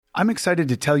I'm excited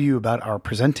to tell you about our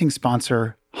presenting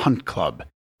sponsor, Hunt Club,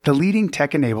 the leading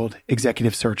tech-enabled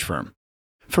executive search firm.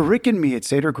 For Rick and me at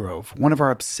Cedar Grove, one of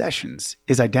our obsessions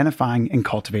is identifying and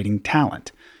cultivating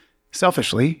talent.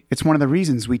 Selfishly, it's one of the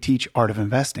reasons we teach Art of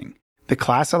Investing. The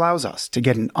class allows us to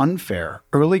get an unfair,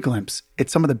 early glimpse at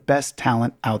some of the best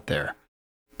talent out there.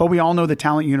 But we all know the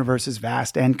talent universe is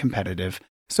vast and competitive,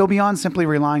 so beyond simply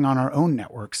relying on our own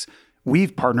networks,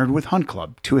 we've partnered with Hunt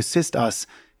Club to assist us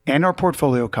and our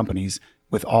portfolio companies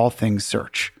with all things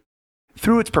search.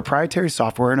 Through its proprietary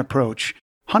software and approach,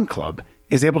 Hunt Club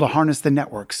is able to harness the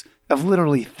networks of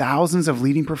literally thousands of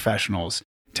leading professionals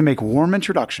to make warm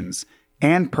introductions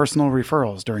and personal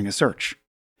referrals during a search.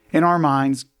 In our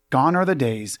minds, gone are the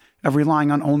days of relying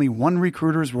on only one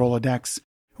recruiter's Rolodex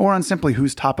or on simply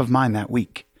who's top of mind that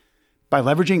week. By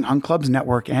leveraging Hunt Club's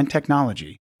network and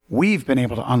technology, we've been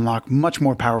able to unlock much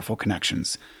more powerful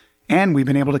connections, and we've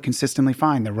been able to consistently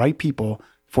find the right people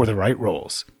for the right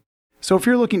roles. So if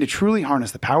you're looking to truly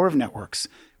harness the power of networks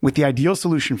with the ideal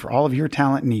solution for all of your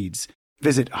talent needs,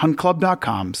 visit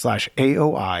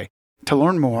huntclub.com/AOI to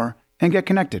learn more and get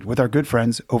connected with our good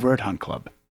friends over at Hunt Club.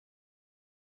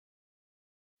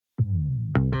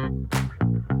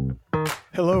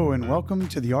 Hello and welcome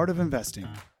to The Art of Investing.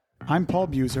 I'm Paul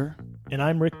Buser. And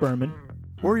I'm Rick Berman.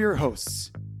 We're your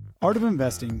hosts. Art of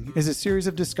Investing is a series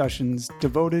of discussions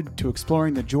devoted to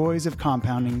exploring the joys of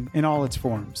compounding in all its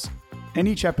forms. In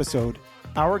each episode,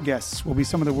 our guests will be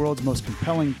some of the world's most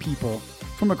compelling people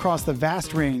from across the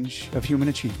vast range of human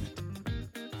achievement.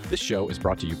 This show is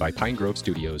brought to you by Pine Grove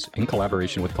Studios in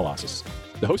collaboration with Colossus.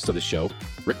 The hosts of the show,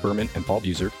 Rick Berman and Paul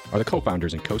Buser, are the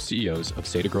co-founders and co-CEOs of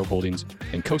Cedar Grove Holdings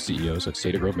and co-CEOs of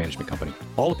Cedar Grove Management Company.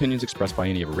 All opinions expressed by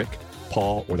any of Rick,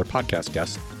 Paul, or their podcast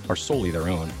guests are solely their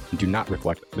own and do not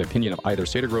reflect the opinion of either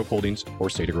Cedar Grove Holdings or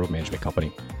Cedar Grove Management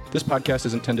Company. This podcast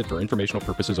is intended for informational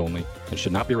purposes only and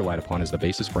should not be relied upon as the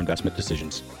basis for investment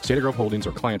decisions. Cedar Grove Holdings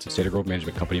or clients of Cedar Grove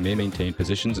Management Company may maintain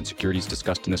positions and securities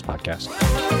discussed in this podcast.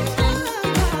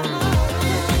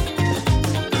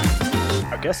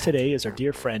 Our guest today is our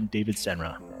dear friend David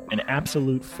Senra, an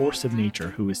absolute force of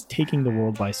nature who is taking the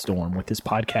world by storm with his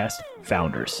podcast,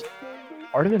 Founders.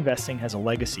 Art of Investing has a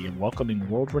legacy of welcoming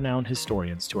world-renowned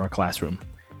historians to our classroom,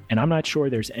 and I'm not sure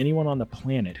there's anyone on the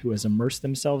planet who has immersed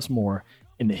themselves more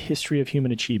in the history of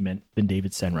human achievement than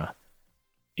David Senra.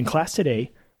 In class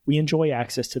today, we enjoy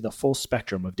access to the full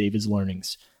spectrum of David's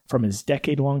learnings, from his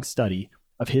decade-long study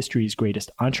of history's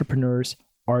greatest entrepreneurs,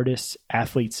 artists,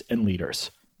 athletes, and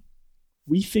leaders.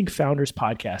 We think Founders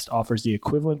Podcast offers the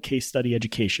equivalent case study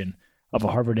education of a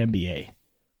Harvard MBA.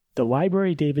 The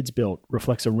library David's built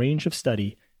reflects a range of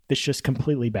study that's just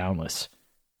completely boundless.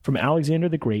 From Alexander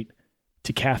the Great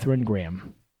to Katharine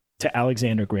Graham to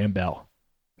Alexander Graham Bell.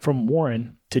 From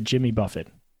Warren to Jimmy Buffett.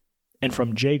 And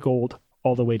from Jay Gould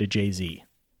all the way to Jay-Z.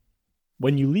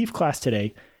 When you leave class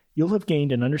today, you'll have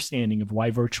gained an understanding of why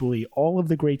virtually all of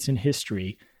the greats in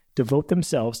history devote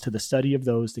themselves to the study of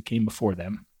those that came before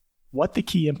them. What the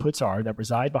key inputs are that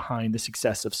reside behind the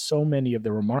success of so many of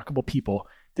the remarkable people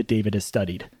that David has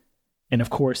studied. And of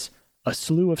course, a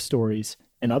slew of stories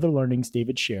and other learnings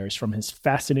David shares from his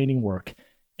fascinating work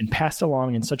and passed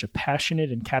along in such a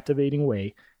passionate and captivating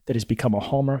way that has become a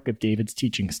hallmark of David's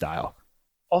teaching style.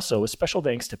 Also, a special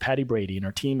thanks to Patty Brady and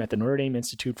our team at the Notre Dame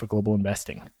Institute for Global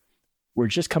Investing. We're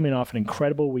just coming off an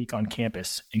incredible week on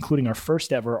campus, including our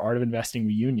first ever Art of Investing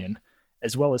reunion,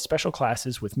 as well as special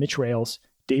classes with Mitch Rales,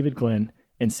 David Glenn,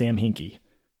 and Sam Hinkie.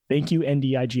 Thank you,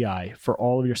 NDIGI, for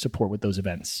all of your support with those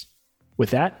events. With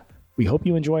that, we hope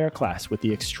you enjoy our class with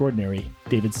the extraordinary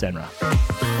David Senra.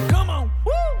 Come on!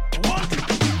 Woo!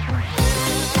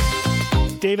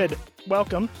 David,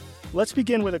 welcome. Let's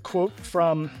begin with a quote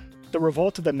from The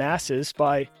Revolt of the Masses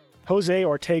by Jose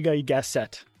Ortega y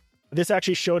Gasset. This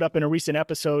actually showed up in a recent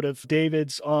episode of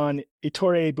David's on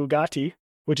Ettore Bugatti,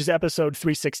 which is episode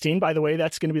 316. By the way,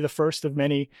 that's going to be the first of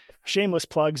many shameless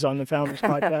plugs on the Founders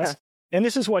Podcast. And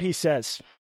this is what he says.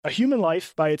 A human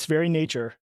life, by its very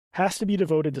nature, has to be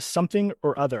devoted to something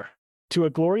or other, to a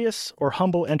glorious or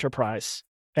humble enterprise,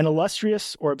 an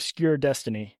illustrious or obscure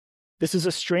destiny. This is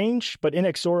a strange but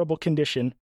inexorable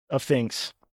condition of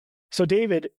things. So,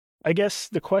 David, I guess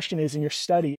the question is, in your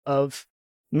study of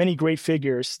many great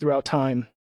figures throughout time,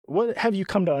 what have you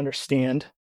come to understand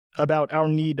about our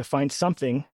need to find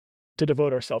something to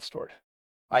devote ourselves toward?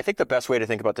 I think the best way to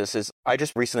think about this is I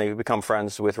just recently become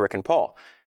friends with Rick and Paul,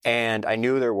 and I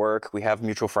knew their work. We have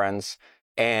mutual friends,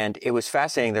 and it was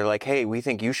fascinating. They're like, hey, we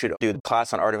think you should do the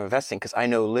class on Art of Investing because I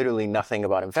know literally nothing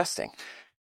about investing.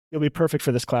 You'll be perfect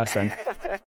for this class then.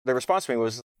 The response to me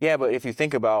was, yeah, but if you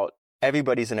think about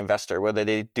everybody's an investor, whether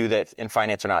they do that in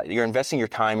finance or not. You're investing your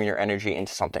time and your energy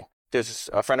into something. There's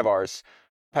a friend of ours,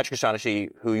 Patrick O'Shaughnessy,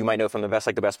 who you might know from the Best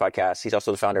Like the Best podcast. He's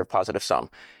also the founder of Positive Sum.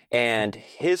 And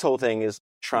his whole thing is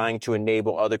trying to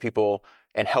enable other people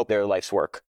and help their life's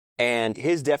work. And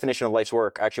his definition of life's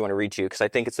work, I actually want to read to you because I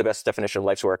think it's the best definition of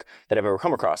life's work that I've ever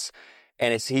come across.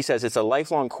 And he says it's a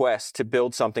lifelong quest to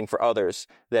build something for others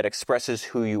that expresses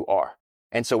who you are.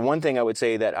 And so one thing I would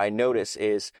say that I notice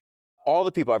is all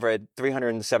the people I've read,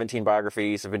 317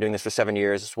 biographies. I've been doing this for 7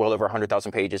 years. It's well over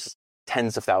 100,000 pages,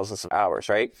 tens of thousands of hours,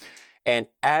 right? And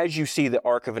as you see the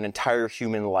arc of an entire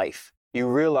human life, you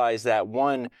realize that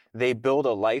one, they build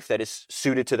a life that is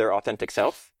suited to their authentic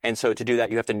self. And so to do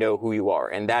that, you have to know who you are.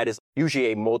 And that is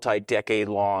usually a multi-decade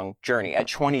long journey. At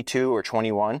 22 or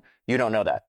 21, you don't know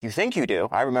that. You think you do.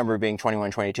 I remember being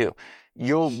 21, 22.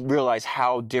 You'll realize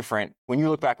how different when you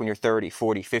look back when you're 30,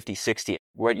 40, 50, 60,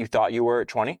 what you thought you were at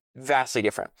 20, vastly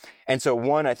different. And so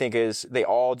one, I think, is they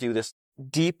all do this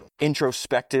deep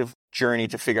introspective journey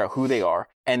to figure out who they are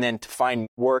and then to find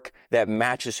work that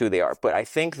matches who they are. But I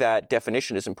think that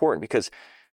definition is important because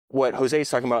what Jose is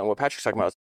talking about and what Patrick's talking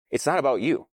about, it's not about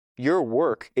you. Your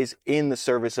work is in the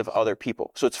service of other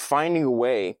people. So it's finding a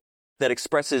way that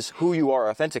expresses who you are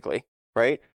authentically,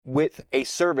 right? With a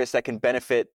service that can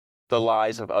benefit the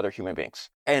lives of other human beings.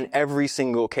 And every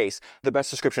single case, the best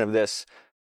description of this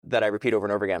that I repeat over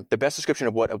and over again, the best description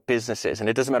of what a business is, and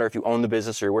it doesn't matter if you own the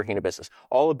business or you're working in a business,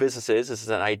 all a business is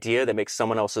an idea that makes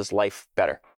someone else's life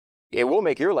better. It will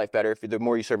make your life better if the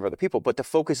more you serve other people, but the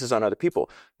focus is on other people.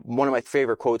 One of my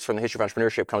favorite quotes from the history of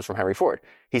entrepreneurship comes from Henry Ford.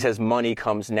 He says, money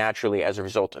comes naturally as a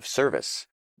result of service.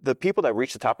 The people that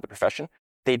reach the top of the profession,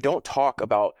 they don't talk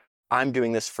about, I'm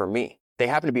doing this for me. They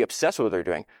happen to be obsessed with what they're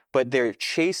doing, but they're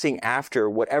chasing after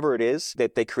whatever it is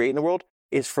that they create in the world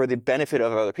is for the benefit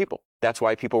of other people. That's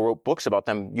why people wrote books about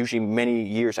them, usually many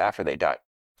years after they died.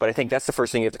 But I think that's the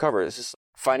first thing you have to cover is just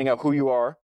finding out who you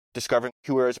are, discovering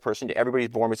who you are as a person. Everybody's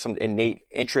born with some innate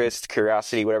interest,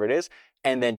 curiosity, whatever it is.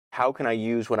 And then how can I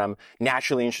use what I'm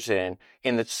naturally interested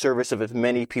in the service of as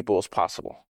many people as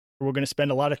possible? We're going to spend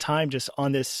a lot of time just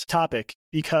on this topic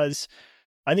because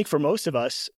I think for most of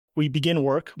us, we begin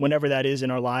work, whenever that is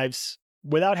in our lives,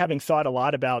 without having thought a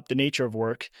lot about the nature of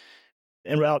work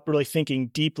and without really thinking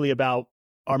deeply about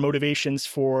our motivations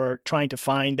for trying to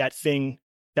find that thing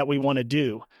that we want to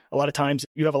do. A lot of times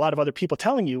you have a lot of other people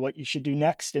telling you what you should do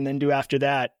next and then do after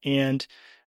that. And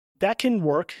that can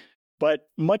work, but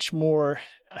much more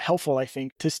helpful, I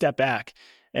think, to step back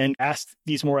and ask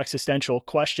these more existential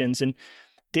questions. And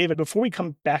David, before we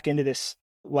come back into this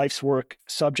life's work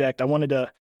subject, I wanted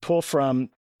to pull from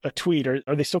a tweet, or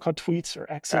are they still called tweets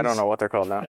or X's? I don't know what they're called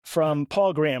now. From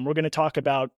Paul Graham. We're going to talk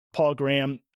about Paul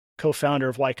Graham, co-founder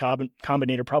of Y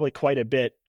Combinator, probably quite a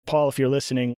bit. Paul, if you're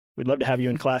listening, we'd love to have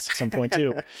you in class at some point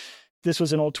too. This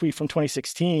was an old tweet from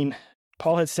 2016.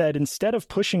 Paul had said, instead of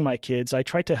pushing my kids, I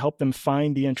try to help them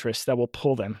find the interests that will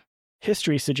pull them.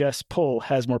 History suggests pull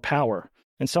has more power.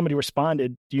 And somebody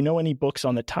responded, do you know any books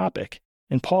on the topic?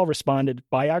 And Paul responded,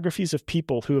 biographies of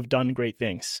people who have done great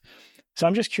things. So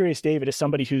I'm just curious, David, as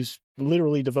somebody who's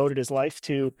literally devoted his life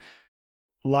to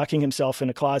locking himself in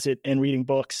a closet and reading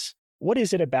books, what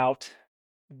is it about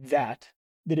that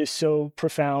is so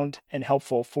profound and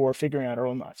helpful for figuring out our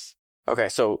own lives? Okay,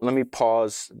 so let me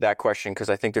pause that question because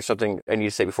I think there's something I need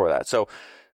to say before that. So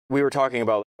we were talking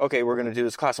about, okay, we're going to do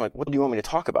this class. I'm like, what do you want me to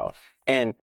talk about?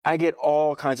 And I get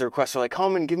all kinds of requests. They're like,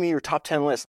 come and give me your top 10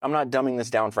 list. I'm not dumbing this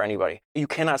down for anybody. You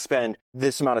cannot spend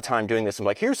this amount of time doing this. I'm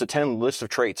like, here's the 10 list of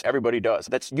traits everybody does.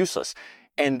 That's useless.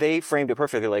 And they framed it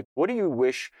perfectly. Like, what do you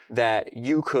wish that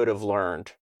you could have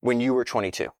learned when you were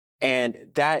 22? And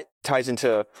that ties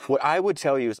into what I would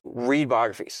tell you is read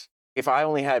biographies. If I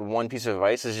only had one piece of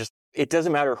advice, is just, it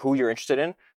doesn't matter who you're interested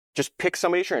in. Just pick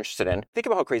somebody you're interested in. Think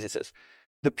about how crazy this is.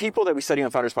 The people that we study on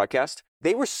Founders Podcast,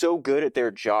 they were so good at their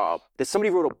job that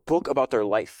somebody wrote a book about their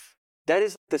life. That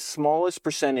is the smallest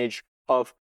percentage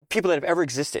of people that have ever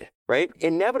existed, right?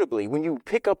 Inevitably, when you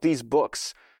pick up these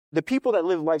books, the people that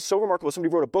live life so remarkable,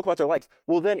 somebody wrote a book about their life,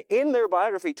 will then in their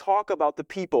biography talk about the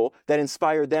people that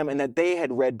inspired them and that they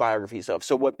had read biographies of.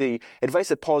 So what the advice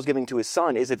that Paul's giving to his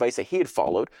son is advice that he had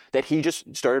followed, that he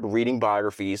just started reading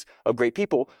biographies of great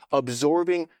people,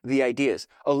 absorbing the ideas.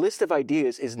 A list of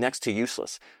ideas is next to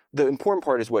useless. The important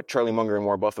part is what Charlie Munger and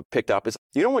Warren Buffett picked up is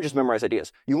you don't want to just memorize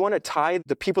ideas. You want to tie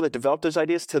the people that developed those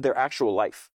ideas to their actual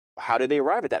life. How did they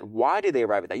arrive at that? Why did they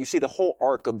arrive at that? You see the whole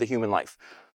arc of the human life.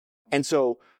 And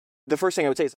so the first thing I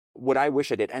would say is what I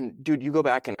wish I did. And dude, you go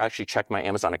back and actually check my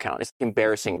Amazon account. It's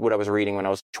embarrassing what I was reading when I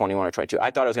was 21 or 22. I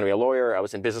thought I was going to be a lawyer. I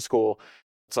was in business school.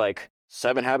 It's like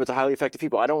 7 Habits of Highly Effective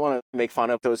People. I don't want to make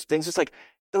fun of those things. It's like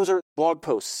Those are blog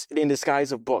posts in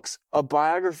disguise of books. A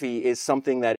biography is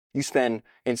something that you spend,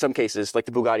 in some cases, like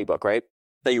the Bugatti book, right?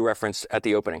 That you referenced at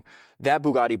the opening. That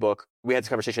Bugatti book, we had this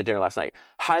conversation at dinner last night.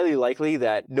 Highly likely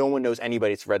that no one knows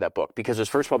anybody that's read that book because it was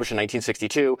first published in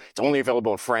 1962. It's only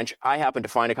available in French. I happened to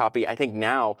find a copy. I think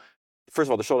now, first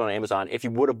of all, they're sold on Amazon. If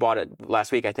you would have bought it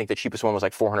last week, I think the cheapest one was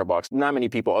like $400. Not many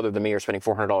people other than me are spending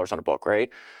 $400 on a book, right?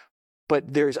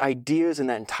 But there's ideas in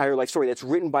that entire life story that's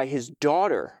written by his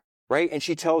daughter, right? And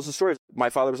she tells the story. My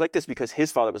father was like this because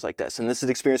his father was like this. And this is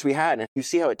the experience we had. And you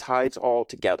see how it ties all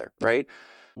together, right?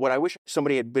 What I wish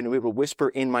somebody had been able to whisper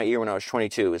in my ear when I was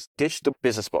 22 is ditch the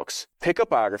business books, pick up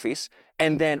biographies,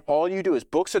 and then all you do is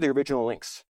books are the original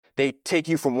links. They take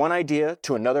you from one idea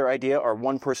to another idea or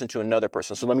one person to another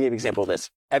person. So let me give you an example of this.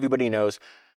 Everybody knows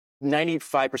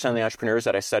 95% of the entrepreneurs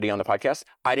that I study on the podcast,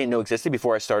 I didn't know existed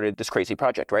before I started this crazy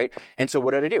project, right? And so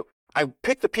what did I do? I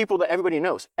picked the people that everybody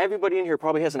knows. Everybody in here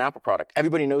probably has an Apple product.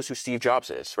 Everybody knows who Steve Jobs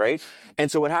is, right?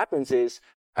 And so what happens is,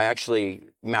 I actually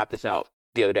mapped this out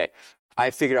the other day. I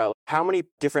figured out how many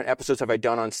different episodes have I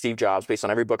done on Steve Jobs based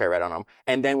on every book I read on him.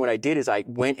 And then what I did is I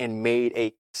went and made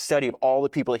a study of all the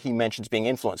people that he mentions being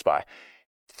influenced by.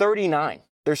 39.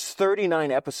 There's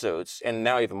 39 episodes, and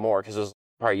now even more because it was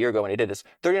probably a year ago when I did this.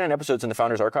 39 episodes in the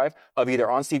Founders Archive of either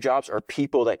on Steve Jobs or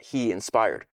people that he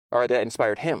inspired or that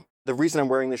inspired him. The reason I'm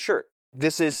wearing this shirt,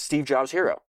 this is Steve Jobs'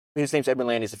 hero. His name's Edwin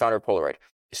Land. He's the founder of Polaroid.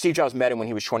 Steve Jobs met him when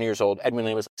he was 20 years old. Edwin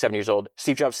Land was 7 years old.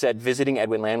 Steve Jobs said visiting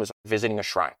Edwin Land was visiting a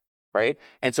shrine, right?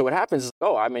 And so what happens is,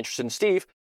 I'm interested in Steve.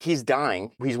 He's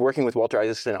dying. He's working with Walter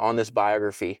Isaacson on this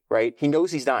biography, right? He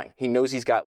knows he's dying. He knows he's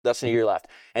got less than a year left.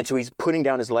 And so he's putting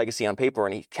down his legacy on paper,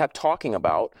 and he kept talking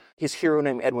about his hero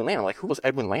named Edwin Land. I'm like, who was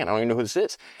Edwin Land? I don't even know who this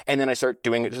is. And then I start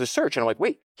doing the search, and I'm like,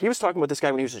 wait, he was talking about this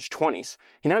guy when he was in his 20s.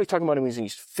 Now he's talking about him when he's in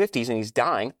his 50s, and he's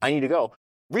dying. I need to go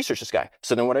research this guy.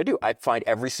 So then what I do, I find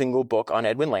every single book on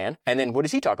Edwin Land. And then what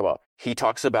does he talk about? He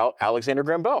talks about Alexander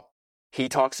Graham Bell. He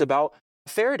talks about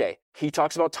Faraday. He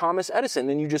talks about Thomas Edison.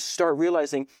 Then you just start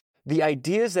realizing the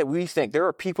ideas that we think, there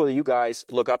are people that you guys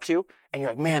look up to, and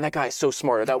you're like, man, that guy is so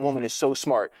smart, or that woman is so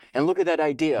smart. And look at that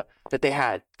idea that they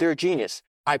had. They're a genius.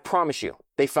 I promise you,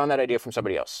 they found that idea from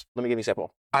somebody else. Let me give you an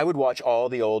example. I would watch all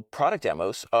the old product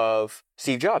demos of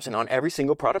Steve Jobs, and on every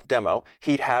single product demo,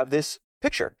 he'd have this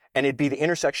picture, and it'd be the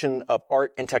intersection of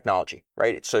art and technology,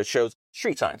 right? So it shows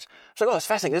street signs. It's like, that's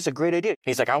fascinating. That's a great idea. And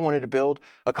he's like, I wanted to build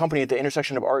a company at the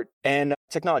intersection of art and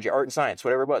technology, art and science,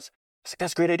 whatever it was. It's like,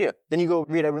 that's a great idea. Then you go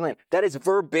read Edwin Land. That is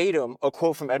verbatim a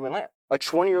quote from Edwin Land. A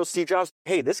 20-year-old Steve Jobs,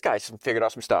 hey, this guy's figured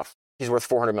out some stuff. He's worth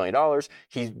 $400 million.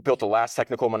 He built the last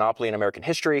technical monopoly in American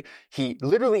history. He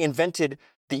literally invented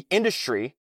the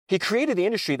industry. He created the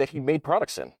industry that he made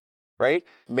products in, right?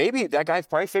 Maybe that guy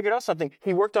probably figured out something.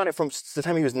 He worked on it from the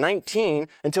time he was 19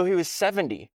 until he was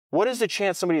 70. What is the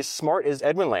chance somebody as smart as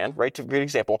Edwin Land, right, to a great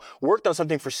example, worked on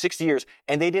something for 60 years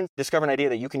and they didn't discover an idea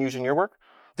that you can use in your work?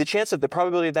 The chance of the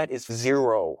probability of that is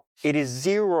zero. It is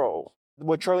zero.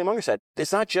 What Charlie Munger said,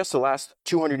 it's not just the last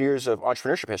 200 years of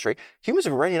entrepreneurship history. Humans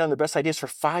have been writing down their best ideas for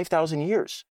 5,000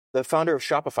 years. The founder of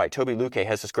Shopify, Toby Luque,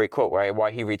 has this great quote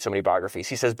why he reads so many biographies.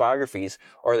 He says biographies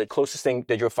are the closest thing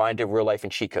that you'll find to real life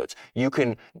and cheat codes. You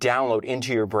can download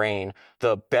into your brain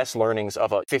the best learnings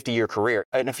of a 50-year career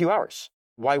in a few hours.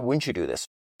 Why wouldn't you do this?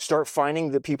 Start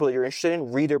finding the people that you're interested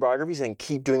in, read their biographies, and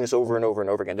keep doing this over and over and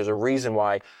over again. There's a reason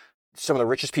why some of the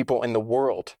richest people in the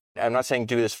world, I'm not saying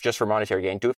do this just for monetary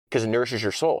gain, do it because it nourishes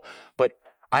your soul. But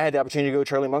I had the opportunity to go to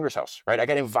Charlie Munger's house, right? I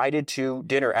got invited to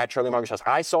dinner at Charlie Munger's house.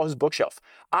 I saw his bookshelf.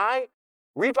 I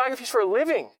read biographies for a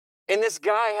living. And this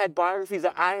guy had biographies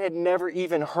that I had never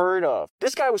even heard of.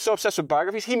 This guy was so obsessed with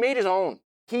biographies, he made his own.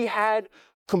 He had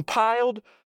compiled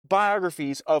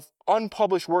biographies of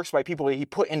unpublished works by people that he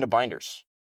put into binders.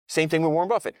 Same thing with Warren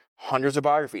Buffett, hundreds of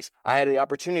biographies. I had the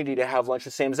opportunity to have lunch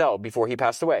with Sam Zell before he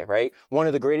passed away, right? One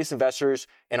of the greatest investors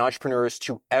and entrepreneurs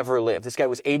to ever live. This guy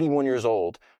was 81 years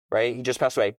old, right? He just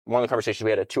passed away. One of the conversations, we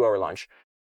had a 2-hour lunch,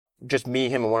 just me,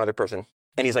 him, and one other person.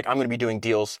 And he's like, I'm going to be doing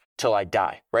deals till I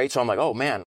die, right? So I'm like, oh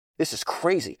man, this is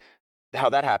crazy. How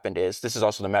that happened is, this is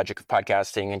also the magic of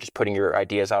podcasting and just putting your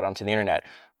ideas out onto the internet.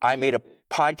 I made a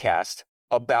podcast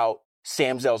about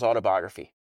Sam Zell's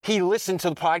autobiography. He listened to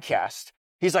the podcast.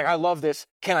 He's like, I love this.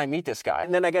 Can I meet this guy?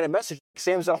 And then I get a message.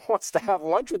 Sam Zell wants to have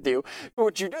lunch with you.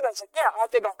 Would you do that? I was like, yeah, I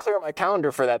think I'll clear my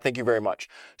calendar for that. Thank you very much.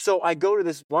 So I go to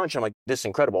this lunch. And I'm like, this is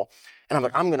incredible. And I'm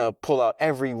like, I'm going to pull out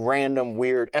every random,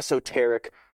 weird,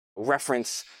 esoteric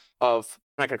reference of,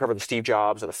 I'm not going to cover the Steve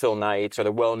Jobs or the Phil Knights or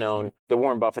the well-known, the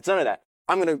Warren Buffetts, none of that.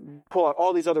 I'm going to pull out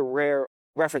all these other rare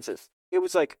references. It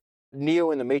was like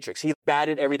Neo in the Matrix. He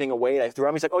batted everything away that I threw at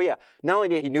him. He's like, oh yeah, not only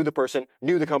did he knew the person,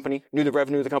 knew the company, knew the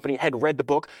revenue of the company, had read the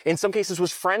book, in some cases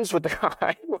was friends with the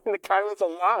guy when the guy was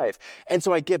alive. And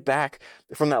so I get back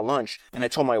from that lunch and I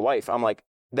told my wife, I'm like,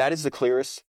 that is the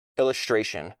clearest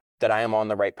illustration that I am on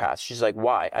the right path. She's like,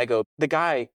 why? I go, the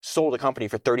guy sold a company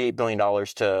for $38 billion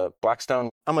to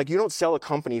Blackstone. I'm like, you don't sell a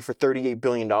company for $38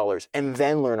 billion and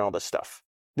then learn all this stuff.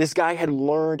 This guy had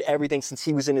learned everything since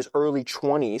he was in his early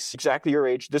 20s, exactly your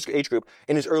age, this age group,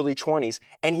 in his early 20s,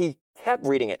 and he kept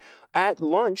reading it. At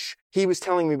lunch, he was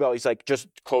telling me about, he's like, just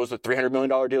closed a $300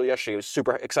 million deal yesterday. He was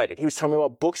super excited. He was telling me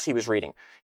about books he was reading.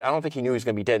 I don't think he knew he was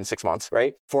going to be dead in 6 months,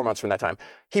 right? 4 months from that time.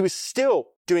 He was still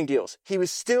doing deals. He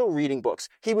was still reading books.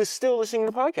 He was still listening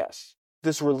to podcasts.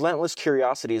 This relentless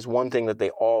curiosity is one thing that they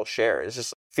all share. It's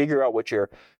just figure out what you're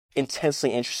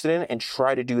intensely interested in and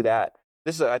try to do that.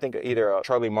 This is, I think, either a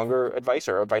Charlie Munger advice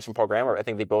or advice from Paul Graham, or I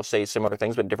think they both say similar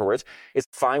things, but in different words. It's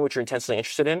find what you're intensely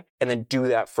interested in and then do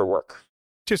that for work.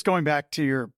 Just going back to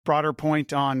your broader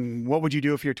point on what would you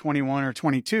do if you're 21 or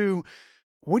 22,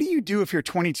 what do you do if you're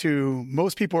 22?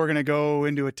 Most people are going to go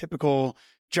into a typical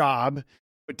job.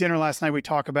 At dinner last night, we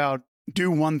talk about do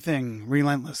one thing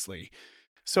relentlessly.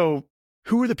 So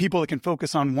who are the people that can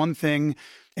focus on one thing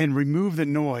and remove the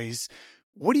noise?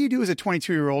 What do you do as a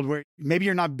 22-year-old where maybe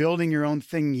you're not building your own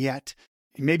thing yet?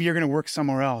 Maybe you're going to work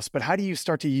somewhere else, but how do you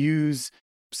start to use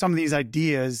some of these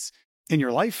ideas in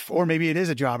your life? Or maybe it is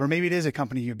a job, or maybe it is a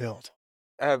company you build.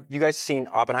 Have you guys seen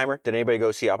Oppenheimer? Did anybody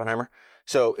go see Oppenheimer?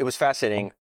 So it was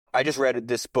fascinating. I just read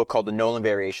this book called The Nolan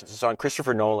Variations. It's on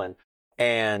Christopher Nolan.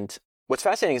 And what's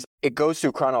fascinating is it goes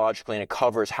through chronologically and it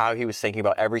covers how he was thinking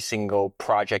about every single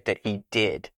project that he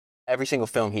did, every single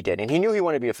film he did. And he knew he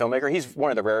wanted to be a filmmaker. He's one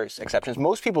of the rarest exceptions.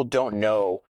 Most people don't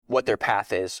know what their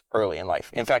path is early in life.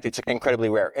 In fact, it's incredibly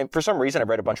rare. And for some reason, I've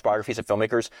read a bunch of biographies of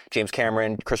filmmakers, James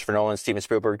Cameron, Christopher Nolan, Steven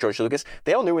Spielberg, George Lucas.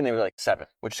 They all knew when they were like 7,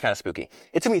 which is kind of spooky.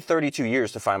 It took me 32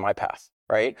 years to find my path,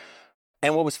 right?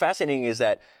 And what was fascinating is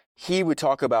that he would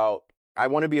talk about, I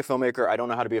want to be a filmmaker. I don't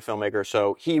know how to be a filmmaker.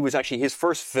 So he was actually, his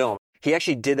first film, he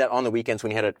actually did that on the weekends when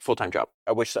he had a full-time job,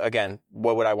 which again,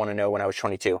 what would I want to know when I was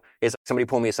 22 is somebody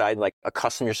pull me aside, like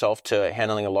accustom yourself to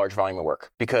handling a large volume of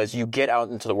work because you get out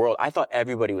into the world. I thought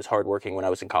everybody was hardworking when I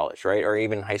was in college, right? Or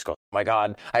even in high school. Oh my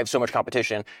God, I have so much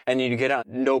competition. And you get out,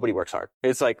 nobody works hard.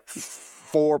 It's like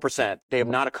 4%. They have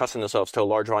not accustomed themselves to a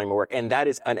large volume of work. And that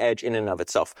is an edge in and of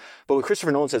itself. But what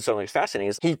Christopher Nolan said something fascinating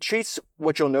is he treats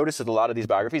what you'll notice with a lot of these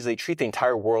biographies, they treat the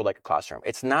entire world like a classroom.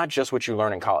 It's not just what you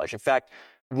learn in college. In fact,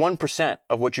 1%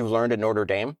 of what you've learned at Notre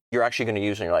Dame, you're actually going to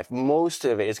use in your life. Most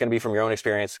of it is going to be from your own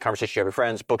experience, conversations you have with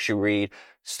friends, books you read,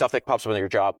 stuff that pops up in your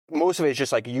job. Most of it is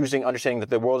just like understanding that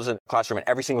the world is a classroom and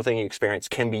every single thing you experience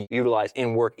can be utilized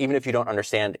in work, even if you don't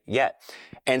understand yet.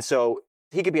 And so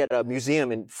he could be at a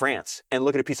museum in France and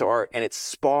look at a piece of art and it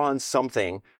spawns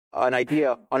something, an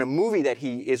idea on a movie that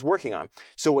he is working on.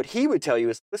 So what he would tell you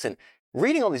is, listen,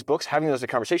 reading all these books, having those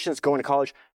conversations, going to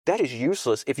college, that is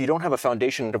useless if you don't have a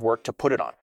foundation of work to put it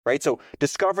on, right? So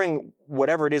discovering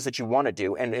whatever it is that you want to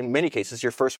do, and in many cases,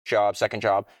 your first job, second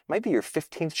job, might be your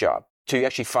 15th job to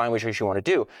actually find what you want to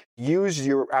do. Use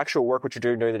your actual work, what you're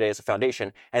doing during the day as a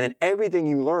foundation, and then everything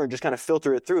you learn, just kind of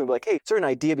filter it through and be like, hey, is there an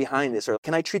idea behind this? Or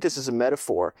can I treat this as a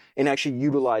metaphor and actually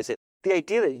utilize it? The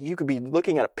idea that you could be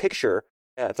looking at a picture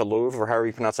at the Louvre or however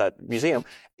you pronounce that museum,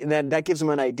 and then that gives him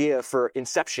an idea for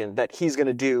Inception that he's going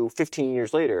to do 15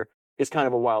 years later is kind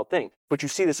of a wild thing. But you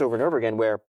see this over and over again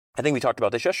where, I think we talked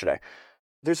about this yesterday.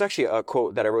 There's actually a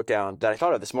quote that I wrote down that I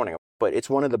thought of this morning, but it's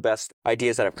one of the best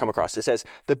ideas that I've come across. It says,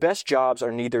 the best jobs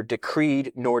are neither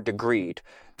decreed nor degreed.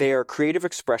 They are creative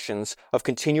expressions of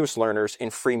continuous learners in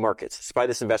free markets. It's by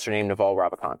this investor named Naval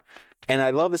Ravikant. And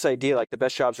I love this idea, like the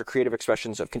best jobs are creative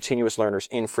expressions of continuous learners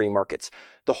in free markets.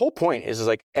 The whole point is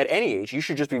like at any age, you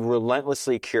should just be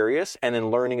relentlessly curious and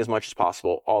then learning as much as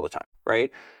possible all the time,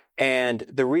 right? And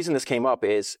the reason this came up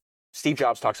is Steve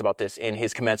Jobs talks about this in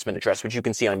his commencement address, which you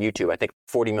can see on YouTube. I think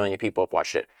 40 million people have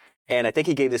watched it. And I think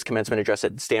he gave this commencement address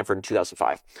at Stanford in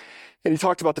 2005. And he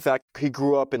talked about the fact he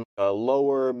grew up in a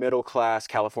lower middle class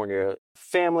California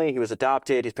family. He was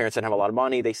adopted. His parents didn't have a lot of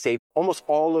money. They saved almost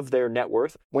all of their net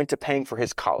worth, went to paying for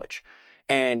his college.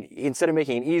 And instead of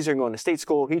making it easier and going to state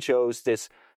school, he chose this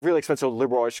really expensive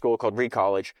liberal arts school called Reed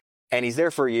College. And he's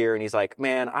there for a year and he's like,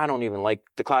 man, I don't even like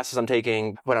the classes I'm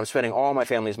taking, but I'm spending all my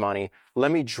family's money.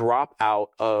 Let me drop out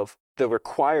of the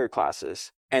required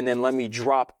classes and then let me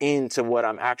drop into what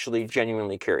I'm actually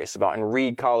genuinely curious about. And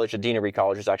Reed College, the dean of Reed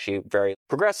College, is actually very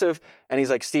progressive. And he's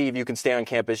like, Steve, you can stay on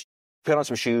campus, put on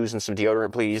some shoes and some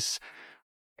deodorant, please.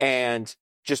 And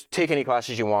just take any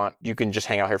classes you want. You can just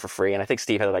hang out here for free. And I think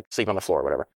Steve had to like sleep on the floor or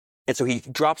whatever. And so he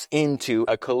drops into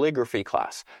a calligraphy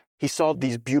class. He saw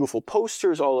these beautiful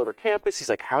posters all over campus. He's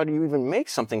like, how do you even make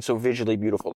something so visually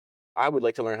beautiful? I would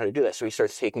like to learn how to do that. So he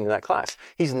starts taking that class.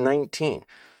 He's 19.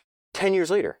 10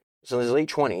 years later, so in his late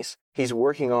 20s, he's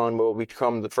working on what will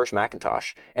become the first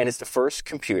Macintosh. And it's the first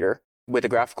computer with a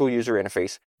graphical user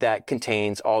interface that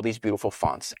contains all these beautiful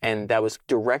fonts. And that was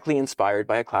directly inspired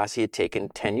by a class he had taken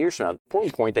 10 years from now. The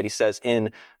important point that he says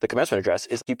in the commencement address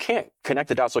is you can't connect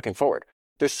the dots looking forward.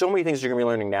 There's so many things you're going to be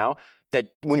learning now that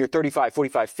when you're 35,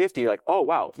 45, 50, you're like, oh,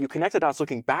 wow, you connect the dots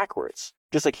looking backwards,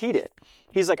 just like he did.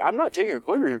 He's like, I'm not taking a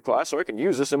calligraphy class so I can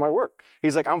use this in my work.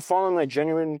 He's like, I'm following my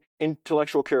genuine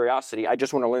intellectual curiosity. I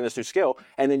just want to learn this new skill.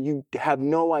 And then you have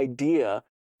no idea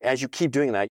as you keep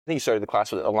doing that. I think you started the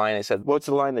class with a line. I said, what's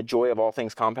the line? The joy of all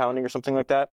things compounding or something like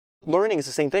that. Learning is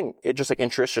the same thing. It just like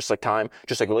interest, just like time,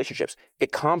 just like relationships.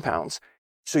 It compounds.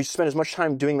 So you spend as much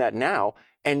time doing that now,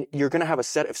 and you're going to have a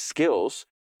set of skills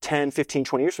 10, 15,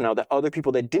 20 years from now that other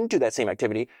people that didn't do that same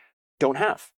activity don't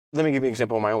have. Let me give you an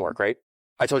example of my own work, right?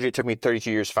 I told you it took me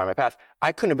 32 years to find my path.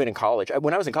 I couldn't have been in college.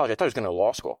 When I was in college, I thought I was going to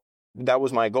law school. That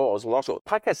was my goal. I was in law school.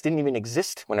 Podcasts didn't even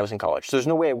exist when I was in college. So there's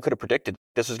no way I could have predicted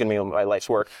this was going to be my life's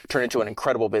work, turn into an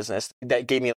incredible business that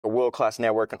gave me a world-class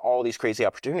network and all these crazy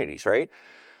opportunities, right?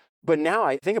 But now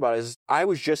I think about it as I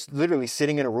was just literally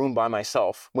sitting in a room by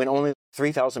myself when only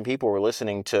 3,000 people were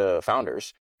listening to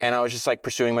Founders. And I was just like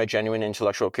pursuing my genuine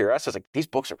intellectual curiosity. I was like, these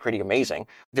books are pretty amazing.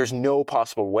 There's no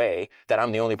possible way that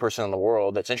I'm the only person in the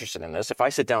world that's interested in this. If I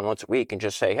sit down once a week and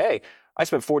just say, hey, I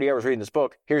spent 40 hours reading this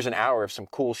book. Here's an hour of some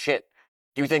cool shit.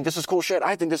 Do you think this is cool shit?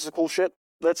 I think this is cool shit.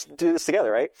 Let's do this together,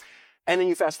 right? And then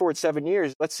you fast forward 7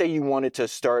 years. Let's say you wanted to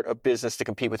start a business to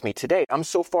compete with me today. I'm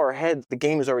so far ahead, the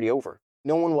game is already over.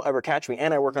 No one will ever catch me.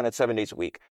 And I work on it 7 days a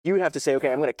week. You would have to say,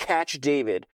 okay, I'm going to catch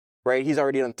David, right? He's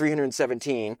already done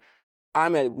 317.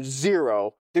 I'm at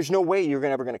 0. There's no way you're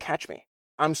ever going to catch me.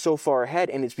 I'm so far ahead,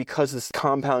 and it's because of this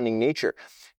compounding nature.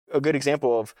 A good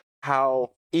example of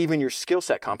how even your skill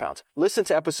set compounds. Listen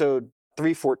to episode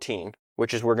 314,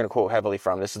 which is we're going to quote heavily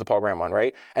from. This is the Paul Graham one,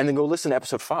 right? And then go listen to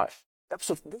episode 5.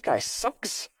 This guy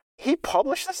sucks. He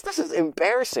published this? This is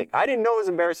embarrassing. I didn't know it was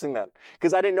embarrassing then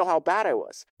because I didn't know how bad I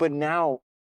was. But now...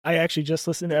 I actually just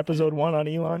listened to episode 1 on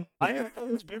Elon. It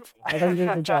was beautiful. I thought you did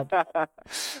a good job.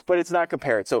 But it's not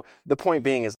compared. So the point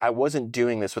being is I wasn't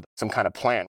doing this with some kind of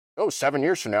plan. Oh, 7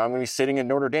 years from now, I'm going to be sitting in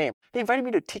Notre Dame. They invited me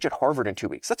to teach at Harvard in 2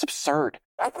 weeks. That's absurd.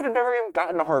 I could have never even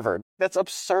gotten to Harvard. That's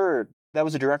absurd. That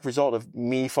was a direct result of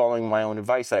me following my own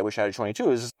advice that I wish I had at 22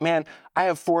 is, man, I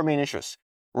have 4 main interests.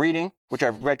 Reading, which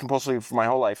I've read compulsively for my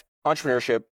whole life,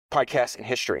 entrepreneurship, podcasts, and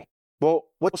history. Well,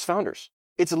 what's Founders?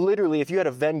 It's literally, if you had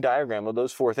a Venn diagram of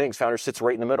those 4 things, Founders sits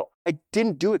right in the middle. I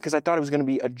didn't do it because I thought it was going to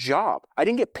be a job. I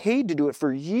didn't get paid to do it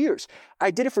for years.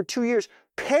 I did it for 2 years,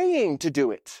 paying to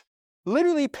do it.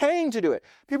 Literally paying to do it.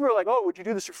 People are like, oh, would you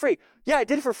do this for free? Yeah, I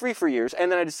did it for free for years.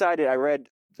 And then I decided I'm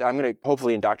going to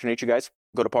hopefully indoctrinate you guys.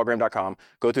 Go to paulgraham.com,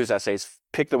 go through his essays,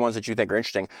 pick the ones that you think are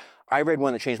interesting. I read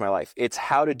one that changed my life. It's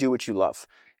How to Do What You Love.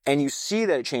 And you see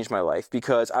that it changed my life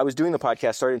because I was doing the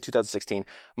podcast, started in 2016.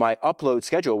 My upload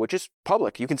schedule, which is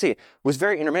public, you can see it, was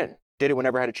very intermittent. Did it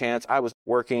whenever I had a chance. I was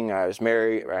working, I was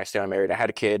married, or I still am married, I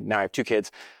had a kid, now I have 2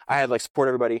 kids. I had support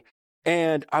everybody.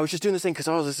 And I was just doing this thing because,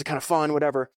 oh, this is kind of fun,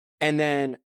 whatever. And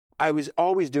then I was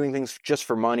always doing things just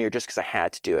for money or just because I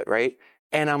had to do it, right?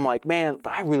 And I'm like, man,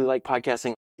 I really like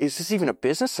podcasting. Is this even a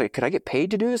business? Could I get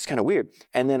paid to do this? Kind of weird.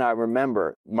 And then I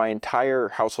remember my entire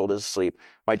household is asleep.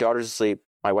 My daughter's asleep.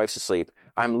 My wife's asleep.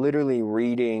 I'm literally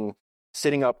reading,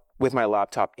 sitting up with my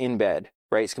laptop in bed,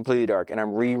 right? It's completely dark. And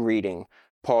I'm rereading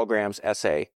Paul Graham's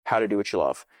essay, How to Do What You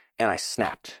Love. And I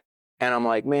snapped. And I'm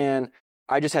like, man,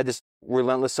 I just had this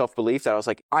relentless self-belief that I was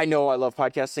like, I know I love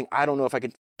podcasting. I don't know if I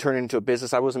could turn it into a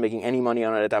business. I wasn't making any money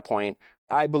on it at that point.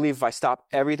 I believe if I stop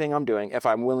everything I'm doing, if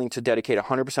I'm willing to dedicate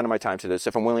 100% of my time to this,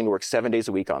 if I'm willing to work 7 days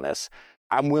a week on this,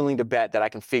 I'm willing to bet that I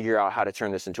can figure out how to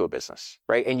turn this into a business,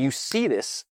 right? And you see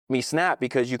this, me snap,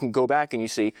 because you can go back and you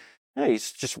see, hey,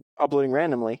 he's just uploading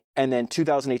randomly. And then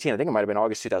 2018, I think it might have been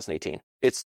August 2018.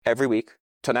 It's every week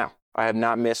to now. I have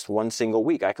not missed one single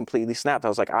week. I completely snapped. I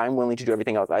was like, I'm willing to do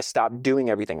everything else. I stopped doing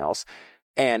everything else.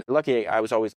 And luckily, I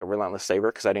was always a relentless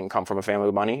saver because I didn't come from a family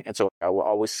with money. And so I was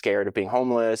always scared of being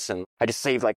homeless. And I just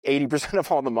saved 80% of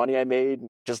all the money I made,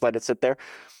 just let it sit there.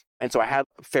 And so I had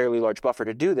a fairly large buffer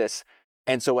to do this.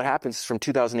 And so what happens from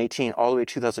 2018 all the way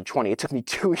to 2020, it took me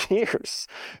 2 years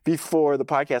before the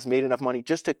podcast made enough money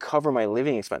just to cover my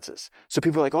living expenses. So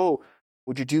people are like, oh,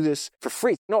 would you do this for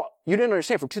free? No, you didn't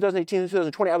understand. From 2018 to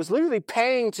 2020, I was literally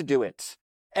paying to do it.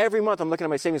 Every month I'm looking at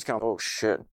my savings account. Oh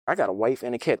shit, I got a wife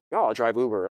and a kid. Oh, I'll drive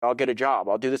Uber. I'll get a job.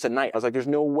 I'll do this at night. I was like, there's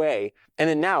no way. And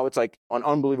then now it's like an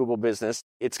unbelievable business.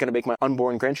 It's going to make my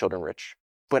unborn grandchildren rich.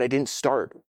 But I didn't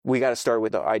start. We got to start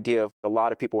with the idea of a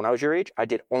lot of people when I was your age, I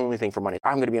did only thing for money.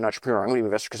 I'm going to be an entrepreneur. I'm going to be an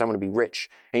investor because I'm going to be rich.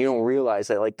 And you don't realize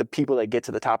that like the people that get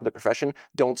to the top of the profession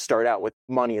don't start out with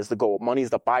money as the goal. Money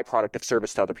is the byproduct of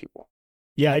service to other people.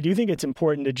 Yeah, I do think it's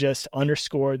important to just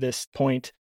underscore this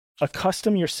point.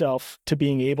 Accustom yourself to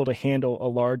being able to handle a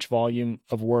large volume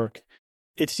of work.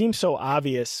 It seems so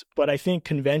obvious, but I think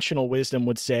conventional wisdom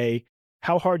would say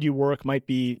how hard you work might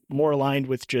be more aligned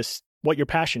with just what you're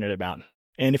passionate about.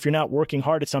 And if you're not working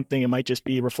hard at something, it might just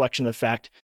be a reflection of the fact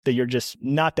that you're just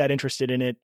not that interested in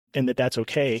it and that that's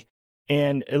okay.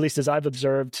 And at least as I've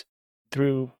observed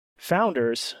through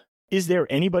founders, is there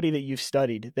anybody that you've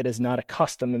studied that has not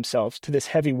accustomed themselves to this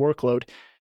heavy workload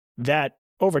that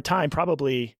over time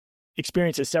probably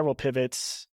experiences several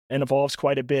pivots and evolves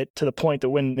quite a bit to the point that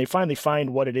when they finally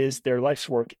find what it is, their life's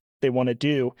work they want to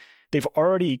do, they've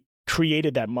already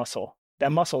created that muscle.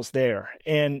 That muscle's there.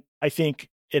 And I think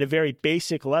at a very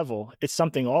basic level, it's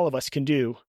something all of us can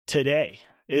do today.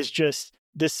 Is just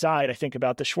decide, I think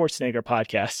about the Schwarzenegger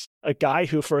podcast, a guy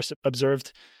who first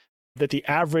observed that the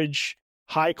average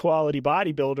high quality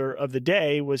bodybuilder of the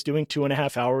day was doing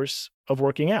 2.5 hours of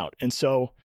working out. And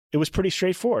so it was pretty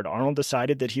straightforward. Arnold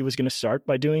decided that he was going to start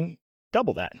by doing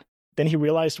double that. Then he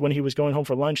realized when he was going home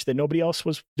for lunch that nobody else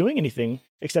was doing anything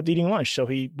except eating lunch. So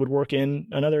he would work in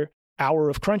another hour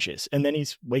of crunches. And then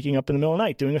he's waking up in the middle of the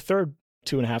night doing a third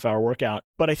 2.5 hour workout.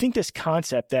 But I think this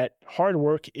concept that hard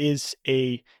work is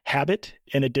a habit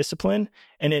and a discipline,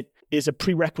 and it is a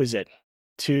prerequisite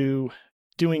to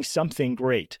doing something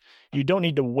great. You don't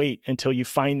need to wait until you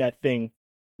find that thing.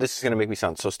 This is going to make me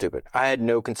sound so stupid. I had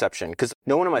no conception because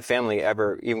no one in my family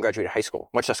ever even graduated high school,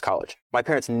 much less college. My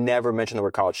parents never mentioned the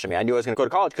word college to me. I knew I was going to go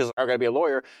to college because I was going to be a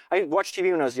lawyer. I watched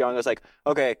TV when I was young. I was like,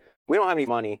 okay, we don't have any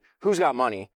money. Who's got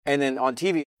money? And then on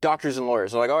TV, doctors and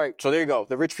lawyers. They're like, all right, so there you go.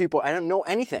 The rich people, I don't know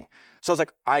anything. So I was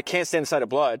like, I can't stand the sight of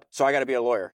blood, so I got to be a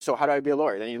lawyer. So how do I be a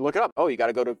lawyer? Then you look it up. Oh, you got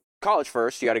to go to college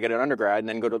first. You got to get an undergrad and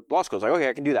then go to law school. I was like, okay,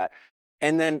 I can do that.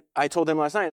 And then I told them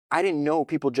last night, I didn't know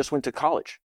people just went to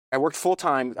college. I worked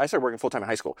full-time. I started working full-time in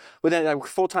high school. But then I worked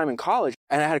full-time in college,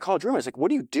 and I had a college roommate. I was like, what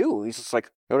do you do? He's just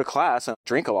like, go to class and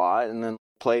drink a lot and then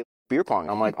play beer pong.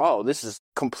 I'm like, oh, this is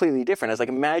completely different. I was like,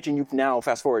 imagine you now,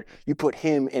 fast forward, you put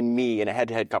him and me in a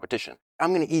head-to-head competition.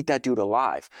 I'm going to eat that dude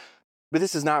alive. But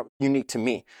this is not unique to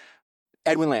me.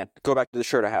 Edwin Land, go back to the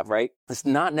shirt I have, right? It's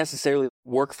not necessarily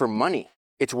work for money.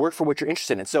 It's work for what you're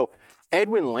interested in. So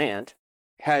Edwin Land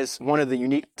has one of the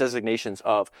unique designations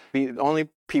of being the only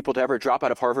people to ever drop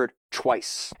out of Harvard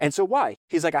twice. And so why?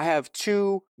 He's like, I have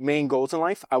two main goals in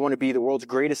life. I want to be the world's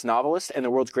greatest novelist and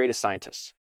the world's greatest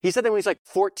scientist. He said that when he's like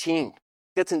 14.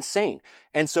 That's insane.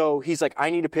 And so he's like, I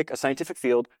need to pick a scientific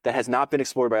field that has not been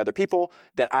explored by other people,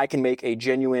 that I can make a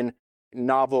genuine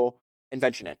novel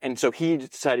invention in. And so he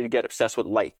decided to get obsessed with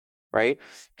light, right?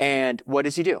 And what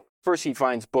does he do? First, he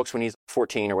finds books when he's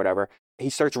 14 or whatever. He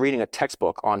starts reading a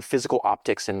textbook on physical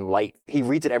optics and light. He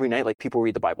reads it every night like people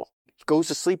read the Bible. He goes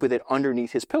to sleep with it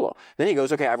underneath his pillow. Then he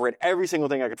goes, okay, I've read every single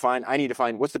thing I could find. I need to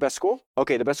find what's the best school?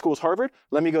 Okay, the best school is Harvard.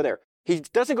 Let me go there. He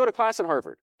doesn't go to class at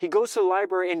Harvard. He goes to the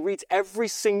library and reads every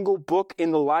single book in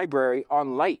the library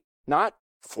on light. Not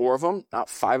 4 of them, not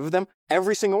 5 of them,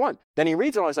 every single one. Then he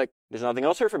reads it all. He's like, there's nothing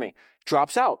else here for me.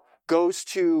 Drops out, goes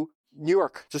to New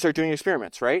York to start doing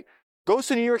experiments, right? Goes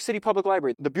to New York City Public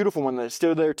Library, the beautiful one that's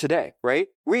still there today, right?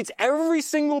 Reads every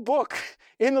single book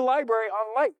in the library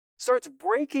on light. Starts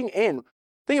breaking in.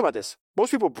 Think about this. Most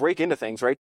people break into things,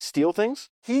 right? Steal things.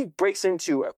 He breaks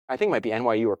into, I think it might be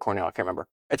NYU or Cornell, I can't remember.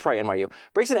 It's probably NYU.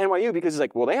 Breaks into NYU because he's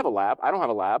like, well, they have a lab. I don't have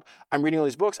a lab. I'm reading all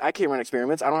these books. I can't run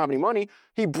experiments. I don't have any money.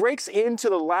 He breaks into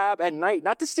the lab at night,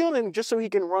 not to steal anything, just so he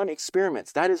can run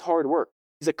experiments. That is hard work.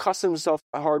 He's accustomed himself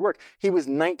to hard work. He was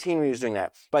 19 when he was doing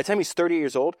that. By the time he's 30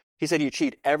 years old, he said he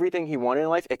achieved everything he wanted in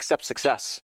life except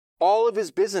success. All of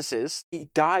his businesses, he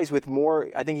dies with more,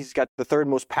 I think he's got the 3rd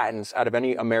most patents out of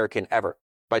any American ever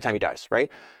by the time he dies,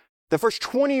 right? The first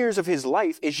 20 years of his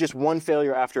life is just one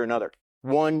failure after another.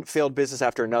 One failed business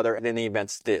after another, and then he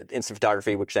invents the instant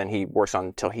photography, which then he works on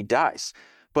until he dies.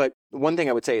 But one thing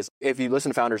I would say is if you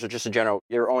listen to founders or just in general,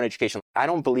 your own education, I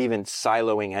don't believe in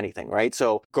siloing anything, right?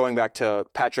 So going back to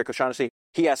Patrick O'Shaughnessy,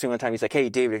 he asked me one time, he's like, hey,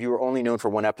 David, if you were only known for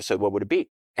one episode, what would it be?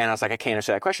 And I was like, I can't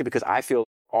answer that question because I feel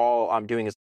all I'm doing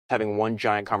is having one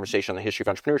giant conversation on the history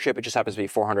of entrepreneurship. It just happens to be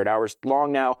 400 hours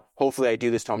long now. Hopefully I do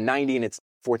this till I'm 90 and it's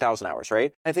 4,000 hours,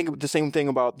 right? I think the same thing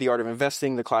about the art of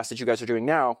investing, the class that you guys are doing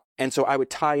now. And so I would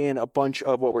tie in a bunch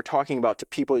of what we're talking about to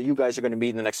people you guys are going to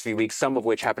meet in the next few weeks, some of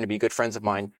which happen to be good friends of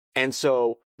mine. And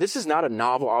so this is not a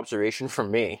novel observation from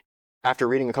me after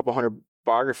reading a couple hundred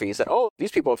biographies that, oh,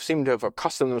 these people seem to have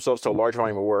accustomed themselves to a large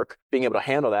volume of work, being able to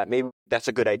handle that. Maybe that's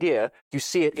a good idea. You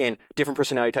see it in different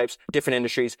personality types, different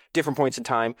industries, different points in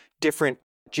time, different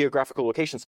geographical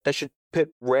locations. That should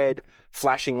put red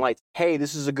flashing lights. Hey,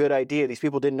 this is a good idea. These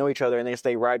people didn't know each other and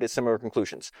they arrived at similar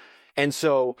conclusions. And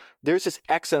so there's this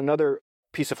another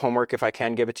piece of homework, if I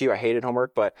can give it to you. I hated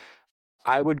homework, but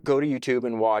I would go to YouTube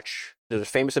and watch. There's a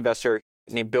famous investor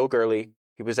named Bill Gurley.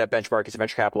 He was at Benchmark. He's a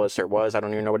venture capitalist, or was. I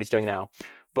don't even know what he's doing now.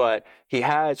 But he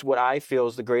has what I feel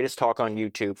is the greatest talk on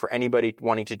YouTube for anybody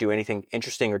wanting to do anything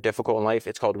interesting or difficult in life.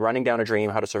 It's called Running Down a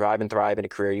Dream, How to Survive and Thrive in a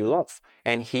Career You Love.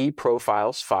 And he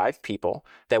profiles 5 people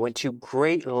that went to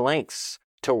great lengths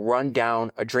to run down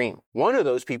a dream. One of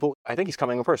those people, I think he's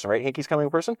coming in person, right? He's coming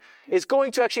in person, is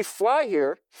going to actually fly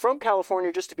here from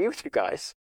California just to be with you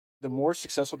guys. The more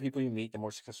successful people you meet, the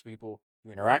more successful people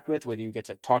you interact with, whether you get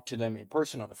to talk to them in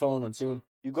person, on the phone, on Zoom,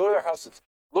 you go to their houses,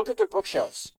 look at their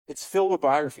bookshelves. It's filled with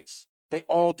biographies. They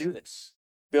all do this.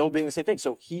 Bill being the same thing.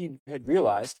 So he had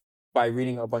realized by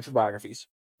reading a bunch of biographies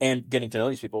and getting to know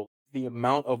these people, the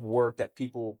amount of work that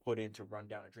people put in to run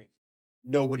down a dream.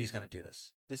 Nobody's going to do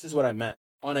this. This is what I meant.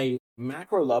 On a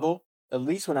macro level, at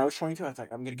least when I was 22, I was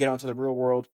like, I'm going to get out into the real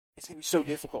world. It's going to be so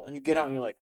difficult. And you get out and you're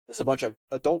like, this is a bunch of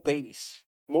adult babies.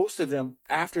 Most of them,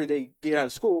 after they get out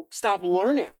of school, stop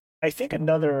learning. I think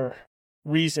another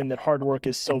reason that hard work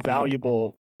is so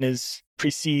valuable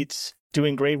precedes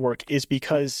doing great work is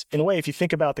because, in a way, if you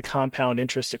think about the compound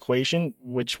interest equation,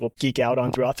 which we'll geek out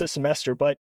on throughout the semester,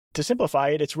 but to simplify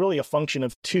it, it's really a function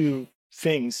of 2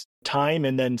 things, time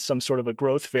and then some sort of a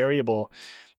growth variable.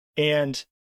 And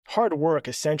hard work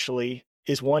essentially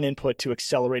is one input to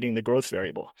accelerating the growth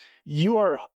variable. You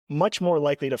are much more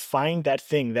likely to find that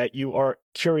thing that you are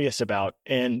curious about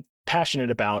and passionate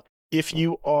about if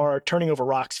you are turning over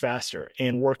rocks faster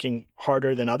and working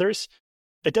harder than others.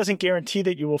 It doesn't guarantee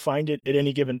that you will find it at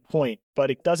any given point, but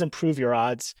it does improve your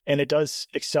odds and it does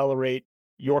accelerate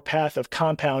your path of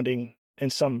compounding in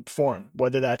some form,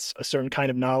 whether that's a certain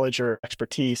kind of knowledge or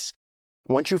expertise.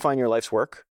 Once you find your life's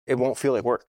work, it won't feel like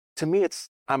work. To me,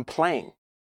 I'm playing.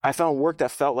 I found work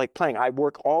that felt like playing. I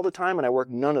work all the time and I work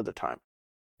none of the time.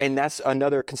 And that's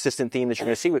another consistent theme that you're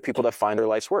going to see with people that find their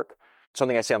life's work.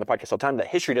 Something I say on the podcast all the time, that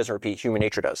history doesn't repeat, human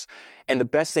nature does. And the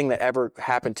best thing that ever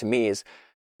happened to me is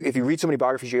if you read so many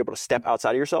biographies, you're able to step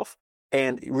outside of yourself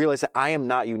and realize that I am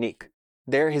not unique.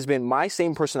 There has been my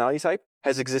same personality type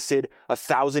has existed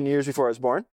 1,000 years before I was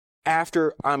born.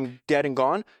 After I'm dead and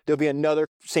gone, there'll be another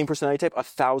same personality type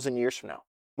 1,000 years from now.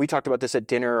 We talked about this at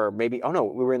dinner, or maybe,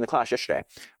 we were in the class yesterday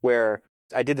where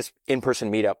I did this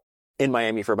in-person meetup in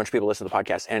Miami for a bunch of people to listen to the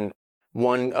podcast. And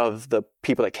one of the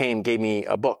people that came gave me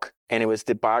a book, and it was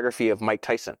the biography of Mike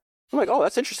Tyson. I'm like, oh,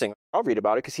 that's interesting. I'll read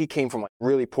about it, because he came from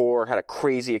really poor, had a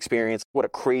crazy experience. What a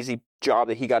crazy job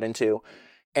that he got into.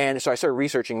 And so I started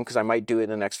researching because I might do it in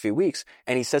the next few weeks.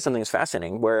 And he said something that's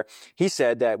fascinating, where he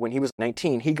said that when he was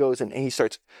 19, he goes and he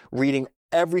starts reading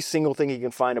every single thing he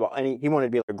can find about he wanted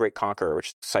to be like a great conqueror, which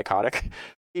is psychotic.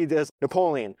 He does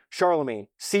Napoleon, Charlemagne,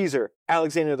 Caesar,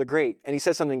 Alexander the Great. And he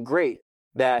says something great,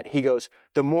 that he goes,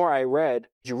 the more I read,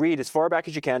 you read as far back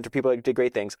as you can to people that did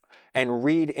great things and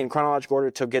read in chronological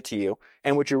order to get to you.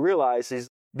 And what you realize is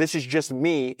this is just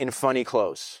me in funny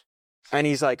clothes. And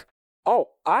he's like, oh,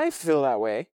 I feel that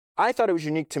way. I thought it was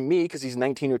unique to me because he's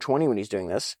 19 or 20 when he's doing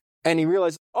this. And he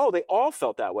realized, oh, they all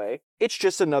felt that way. It's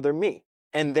just another me.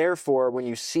 And therefore, when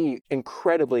you see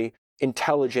incredibly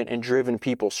intelligent and driven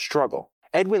people struggle,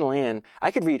 Edwin Land,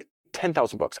 I could read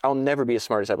 10,000 books. I'll never be as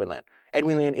smart as Edwin Land.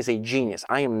 Edwin Land is a genius.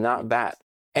 I am not that.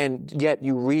 And yet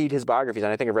you read his biographies,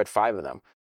 and I think I've read 5 of them,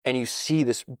 and you see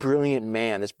this brilliant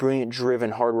man, this brilliant,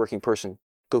 driven, hardworking person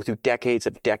go through decades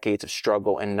of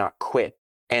struggle and not quit.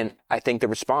 And I think the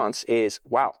response is,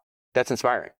 wow, that's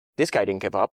inspiring. This guy didn't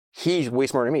give up. He's way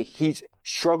smarter than me. His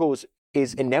struggle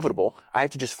is inevitable. I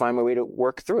have to just find my way to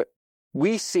work through it.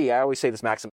 I always say this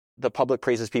maxim, the public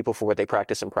praises people for what they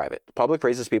practice in private. The public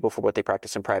praises people for what they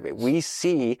practice in private. We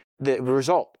see the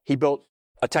result. He built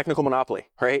a technical monopoly,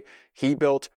 right? He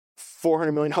built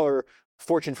 $400 million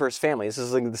fortune for his family. This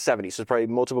is like the 70s, so it's probably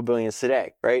multiple billions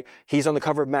today, right? He's on the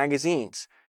cover of magazines,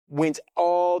 wins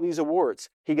all these awards.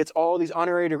 He gets all these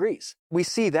honorary degrees. We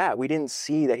see that. We didn't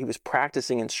see that he was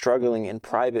practicing and struggling in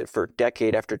private for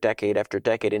decade after decade after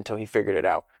decade until he figured it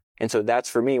out. And so that's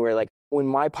for me where when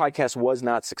my podcast was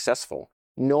not successful,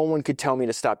 no one could tell me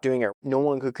to stop doing it. No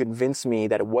one could convince me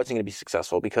that it wasn't going to be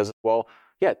successful because,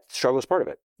 struggle is part of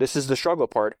it. This is the struggle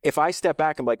part. If I step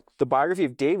back and the biography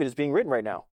of David is being written right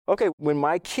now. okay, when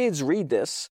my kids read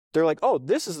this, they're like, oh,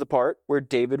 this is the part where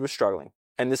David was struggling.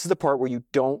 And this is the part where you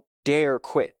don't dare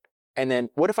quit. And then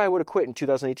what if I would have quit in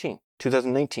 2018,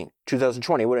 2019,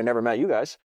 2020? I would have never met you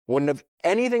guys. Wouldn't have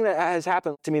anything that has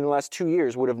happened to me in the last 2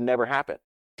 years would have never happened.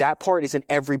 That part is in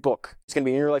every book. It's going to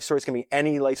be in your life story. It's going to be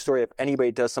any life story if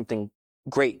anybody does something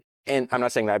great. And I'm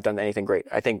not saying that I've done anything great.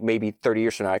 I think maybe 30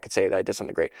 years from now, I could say that I did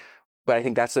something great. But I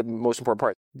think that's the most important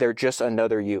part. They're just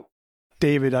another you.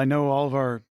 David, I know all of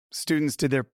our students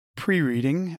did their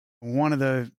pre-reading. One of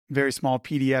the very small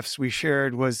PDFs we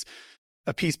shared was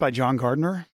a piece by John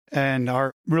Gardner. And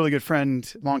our really good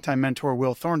friend, longtime mentor,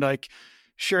 Will Thorndike,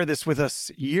 shared this with us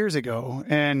years ago.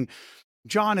 And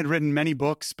John had written many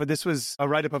books, but this was a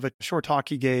write-up of a short talk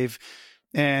he gave.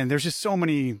 And there's just so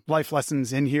many life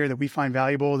lessons in here that we find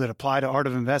valuable that apply to art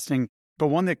of investing. But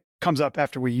one that comes up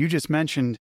after what you just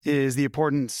mentioned is the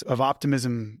importance of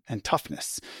optimism and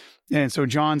toughness. And so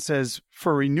John says,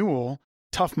 for renewal,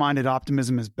 tough-minded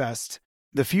optimism is best.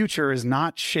 The future is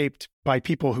not shaped by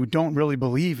people who don't really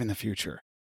believe in the future.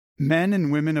 Men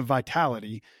and women of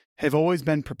vitality have always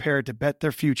been prepared to bet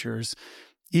their futures,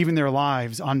 even their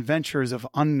lives, on ventures of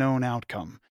unknown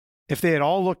outcome. If they had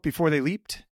all looked before they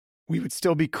leaped, we would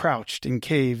still be crouched in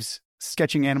caves,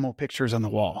 sketching animal pictures on the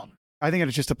wall. I think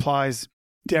it just applies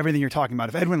to everything you're talking about.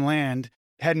 If Edwin Land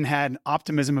hadn't had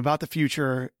optimism about the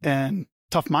future and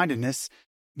tough-mindedness,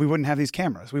 we wouldn't have these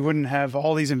cameras. We wouldn't have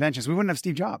all these inventions. We wouldn't have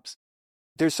Steve Jobs.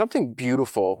 There's something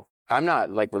beautiful. I'm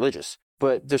not like religious,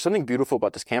 but there's something beautiful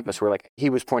about this campus where like he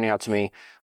was pointing out to me,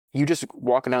 you just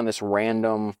walking down this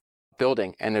random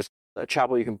building and there's a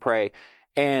chapel you can pray.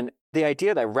 And the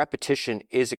idea that repetition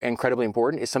is incredibly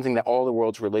important is something that all the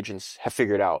world's religions have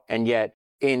figured out. And yet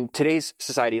in today's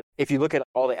society, if you look at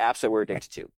all the apps that we're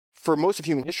addicted to, for most of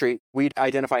human history, we'd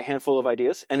identify a handful of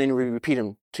ideas and then we repeat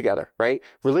them together, right?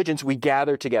 Religions, we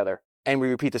gather together and we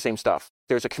repeat the same stuff.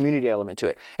 There's a community element to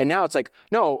it. And now it's like,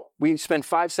 no, we spend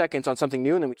 5 seconds on something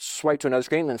new and then we swipe to another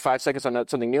screen, and then 5 seconds on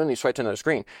something new and then you swipe to another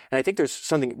screen. And I think there's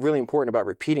something really important about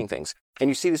repeating things. And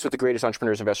you see this with the greatest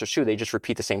entrepreneurs and investors too. They just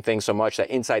repeat the same thing so much that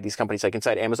inside these companies, like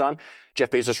inside Amazon,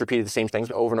 Jeff Bezos repeated the same things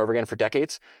over and over again for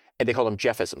decades. And they called them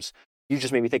Jeffisms. You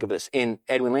just made me think of this. In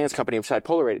Edwin Land's company inside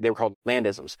Polaroid, they were called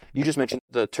Landisms. You just mentioned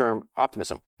the term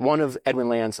optimism. One of Edwin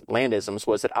Land's Landisms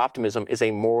was that optimism is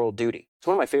a moral duty. It's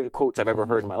one of my favorite quotes I've ever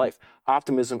heard in my life.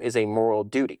 Optimism is a moral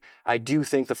duty. I do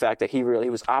think the fact that he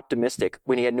was optimistic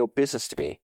when he had no business to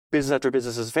be. Business after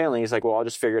business is failing. He's like, well, I'll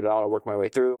just figure it out. I'll work my way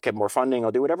through, get more funding.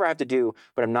 I'll do whatever I have to do,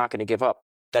 but I'm not going to give up.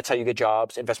 That's how you get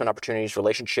jobs, investment opportunities,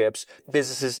 relationships,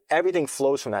 businesses. Everything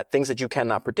flows from that, things that you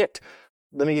cannot predict.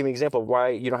 Let me give you an example of why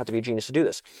you don't have to be a genius to do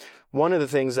this. One of the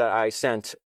things that I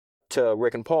sent to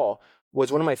Rick and Paul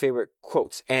was one of my favorite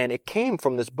quotes, and it came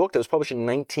from this book that was published in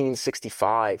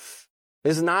 1965.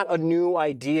 This is not a new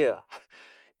idea.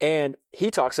 And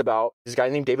he talks about this guy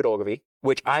named David Ogilvy,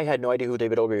 which I had no idea who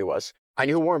David Ogilvy was. I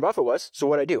knew who Warren Buffett was, so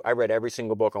what I do? I read every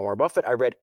single book on Warren Buffett. I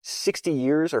read 60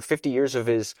 years or 50 years of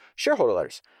his shareholder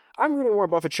letters. I'm reading Warren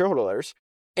Buffett shareholder letters,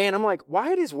 and I'm like,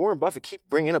 why does Warren Buffett keep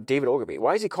bringing up David Ogilvy?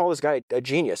 Why does he call this guy a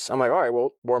genius? I'm like, all right,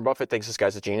 well, Warren Buffett thinks this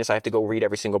guy's a genius. I have to go read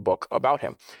every single book about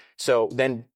him. So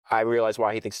then I realized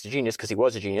why he thinks he's a genius, because he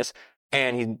was a genius,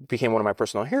 and he became one of my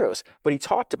personal heroes. But he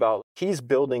talked about he's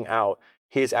building out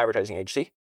his advertising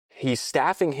agency. He's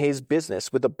staffing his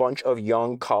business with a bunch of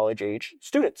young college-age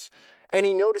students. And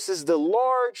he notices the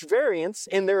large variance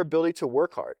in their ability to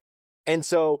work hard. And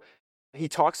so he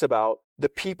talks about the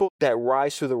people that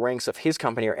rise through the ranks of his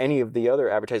company or any of the other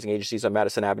advertising agencies on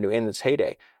Madison Avenue in its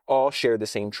heyday all share the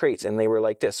same traits. And they were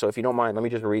like this. So if you don't mind, let me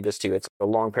just read this to you. It's a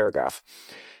long paragraph.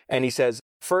 And he says,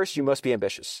 first, you must be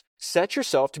ambitious. Set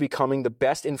yourself to becoming the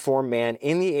best informed man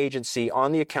in the agency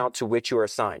on the account to which you are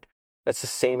assigned. That's the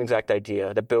same exact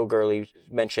idea that Bill Gurley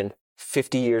mentioned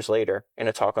 50 years later in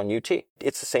a talk on UT.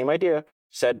 It's the same idea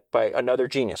said by another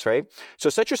genius, right? So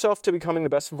set yourself to becoming the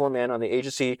best informed man on the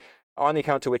agency on the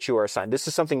account to which you are assigned. This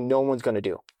is something no one's going to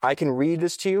do. I can read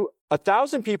this to you.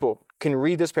 1,000 people can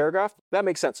read this paragraph. That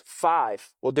makes sense.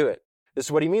 5 will do it. This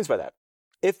is what he means by that.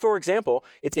 If, for example,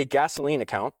 it's a gasoline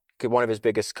account, one of his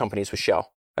biggest companies was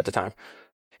Shell at the time.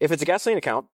 If it's a gasoline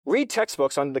account, read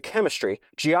textbooks on the chemistry,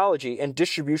 geology, and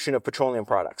distribution of petroleum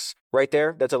products. Right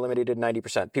there, that's eliminated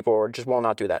 90%. People just will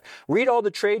not do that. Read all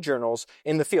the trade journals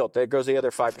in the field. There goes the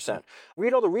other 5%.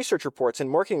 Read all the research reports and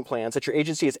marketing plans that your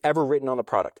agency has ever written on the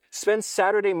product. Spend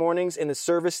Saturday mornings in the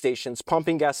service stations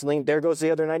pumping gasoline. There goes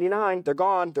the other 99. They're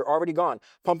gone. They're already gone.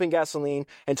 Pumping gasoline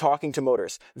and talking to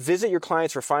motors. Visit your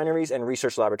clients' refineries and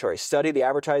research laboratories. Study the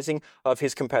advertising of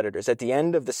his competitors. At the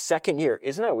end of the second year,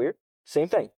 isn't that weird? Same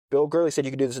thing. Bill Gurley said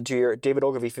you could do this in 2 years. David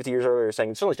Ogilvy, 50 years earlier, saying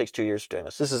this only takes 2 years doing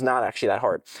this. This is not actually that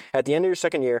hard. At the end of your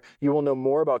second year, you will know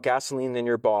more about gasoline than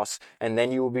your boss, and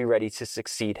then you will be ready to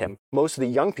succeed him. Most of the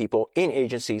young people in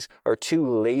agencies are too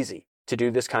lazy to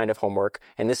do this kind of homework,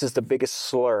 and this is the biggest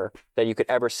slur that you could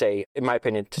ever say, in my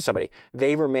opinion, to somebody.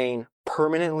 They remain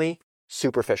permanently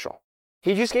superficial.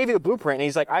 He just gave you the blueprint, and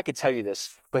he's like, I could tell you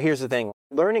this, but here's the thing.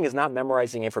 Learning is not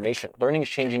memorizing information. Learning is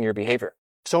changing your behavior.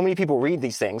 So many people read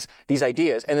these things, these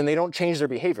ideas, and then they don't change their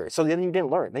behavior. So then you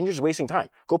didn't learn. Then you're just wasting time.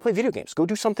 Go play video games. Go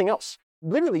do something else.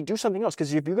 Literally do something else.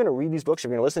 Because if you're going to read these books, if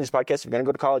you're going to listen to these podcasts, if you're going to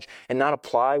go to college and not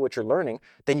apply what you're learning,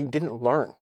 then you didn't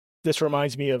learn. This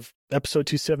reminds me of episode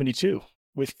 272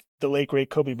 with the late, great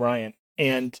Kobe Bryant.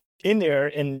 And in there,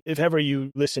 and if ever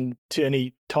you listen to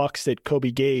any talks that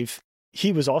Kobe gave,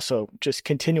 he was also just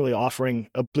continually offering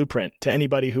a blueprint to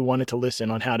anybody who wanted to listen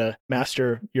on how to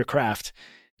master your craft.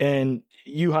 And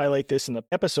you highlight this in the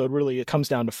episode. Really, it comes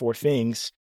down to 4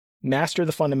 things: master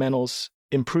the fundamentals,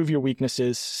 improve your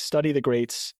weaknesses, study the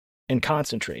greats, and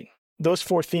concentrate. Those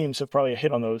 4 themes have probably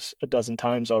hit on those a dozen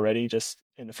times already just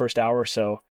in the first hour or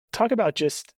so. Talk about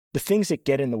just the things that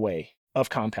get in the way of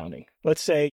compounding. Let's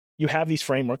say you have these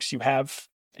frameworks, you have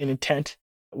an intent.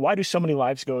 Why do so many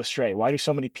lives go astray? Why do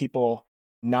so many people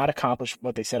not accomplish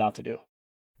what they set out to do?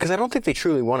 Because I don't think they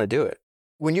truly want to do it.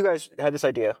 When you guys had this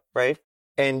idea, right?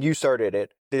 And you started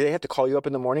it, did they have to call you up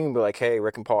in the morning and be like, hey,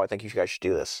 Rick and Paul, I think you guys should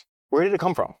do this? Where did it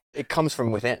come from? It comes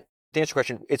from within. To answer your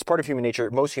question, it's part of human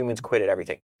nature. Most humans quit at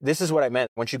everything. This is what I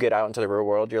meant. Once you get out into the real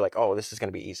world, you're like, oh, this is going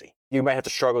to be easy. You might have to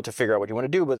struggle to figure out what you want to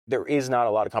do, but there is not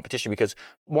a lot of competition because,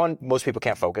 one, most people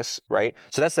can't focus, right?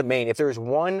 So that's the main. If there is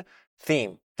one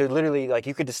theme, they're literally like,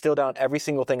 you could distill down every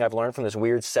single thing I've learned from this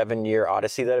weird 7-year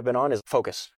odyssey that I've been on is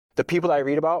focus. The people that I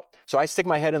read about, so I stick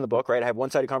my head in the book, right? I have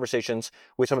one-sided conversations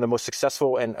with some of the most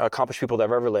successful and accomplished people that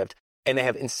have ever lived, and they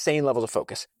have insane levels of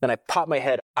focus. Then I pop my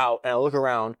head out and I look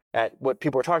around at what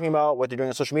people are talking about, what they're doing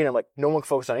on social media. I'm like, no one can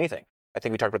focus on anything. I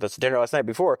think we talked about this at dinner last night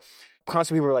before.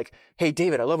 Constantly people were like, hey,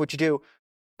 David, I love what you do.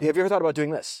 Have you ever thought about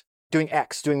doing this? Doing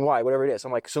X, doing Y, whatever it is.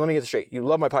 I'm like, so let me get this straight. You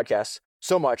love my podcast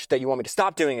so much that you want me to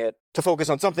stop doing it to focus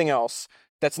on something else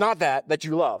that's not that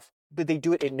you love. But they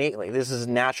do it innately. This is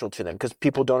natural to them because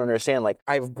people don't understand. Like,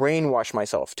 I've brainwashed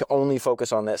myself to only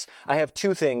focus on this. I have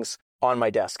 2 things on my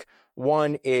desk.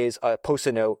 One is a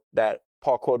post-it note that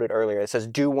Paul quoted earlier. It says,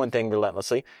 do one thing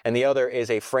relentlessly. And the other is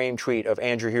a framed tweet of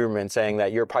Andrew Huberman saying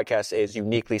that your podcast is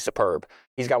uniquely superb.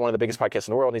 He's got one of the biggest podcasts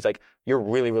in the world. And he's like, you're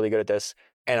really, really good at this.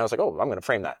 And I was like, oh, I'm going to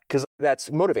frame that because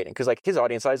that's motivating because like his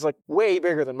audience size is like way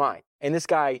bigger than mine. And this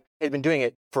guy has been doing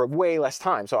it for way less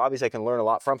time. So obviously I can learn a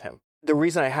lot from him. The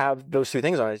reason I have those 2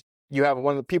 things on is you have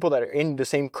one of the people that are in the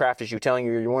same craft as you telling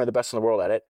you you're one of the best in the world at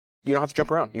it. You don't have to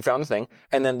jump around. You found the thing.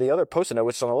 And then the other post-it note,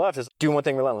 which is on the left, is do one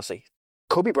thing relentlessly.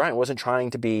 Kobe Bryant wasn't trying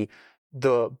to be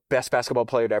the best basketball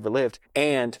player to ever lived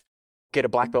and get a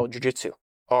black belt in jiu-jitsu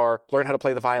or learn how to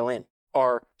play the violin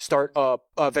or start a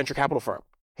venture capital firm.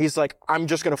 He's like, I'm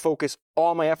just going to focus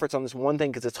all my efforts on this one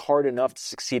thing because it's hard enough to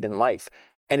succeed in life.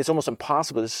 And it's almost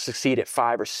impossible to succeed at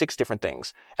 5 or 6 different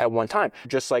things at one time.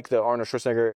 Just like the Arnold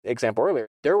Schwarzenegger example earlier.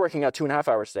 They're working out 2.5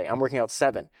 hours a day. I'm working out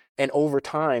 7. And over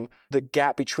time, the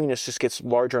gap between us just gets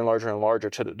larger and larger and larger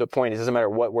to the point it doesn't matter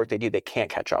what work they do, they can't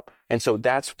catch up. And so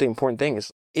that's the important thing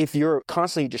is if you're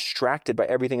constantly distracted by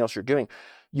everything else you're doing,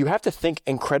 you have to think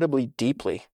incredibly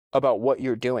deeply about what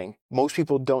you're doing. Most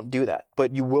people don't do that.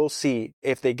 But you will see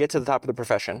if they get to the top of the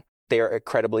profession, they are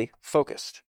incredibly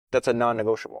focused. That's a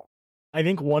non-negotiable. I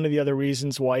think one of the other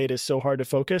reasons why it is so hard to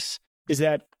focus is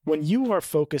that when you are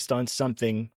focused on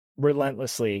something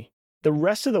relentlessly, the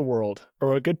rest of the world,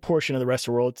 or a good portion of the rest of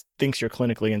the world, thinks you're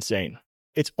clinically insane.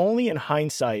 It's only in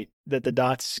hindsight that the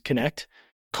dots connect.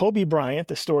 Kobe Bryant,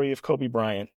 the story of Kobe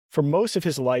Bryant, for most of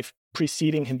his life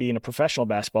preceding him being a professional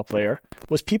basketball player,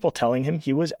 was people telling him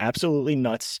he was absolutely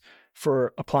nuts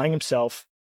for applying himself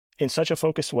in such a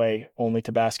focused way only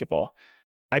to basketball.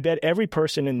 I bet every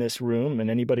person in this room and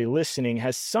anybody listening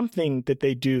has something that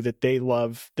they do that they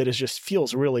love that is just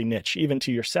feels really niche, even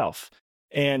to yourself.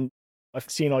 And I've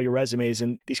seen all your resumes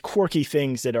and these quirky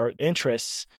things that are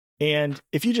interests. And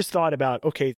if you just thought about,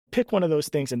 okay, pick one of those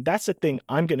things, and that's the thing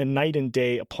I'm going to night and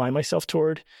day apply myself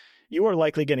toward, you are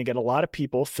likely going to get a lot of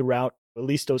people throughout at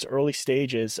least those early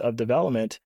stages of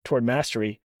development toward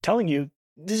mastery telling you,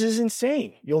 this is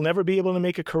insane. You'll never be able to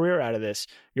make a career out of this.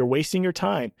 You're wasting your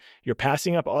time. You're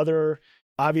passing up other,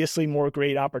 obviously more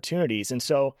great opportunities. And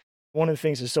so one of the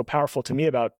things that's so powerful to me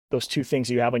about those 2 things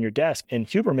you have on your desk in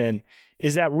Huberman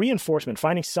is that reinforcement,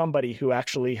 finding somebody who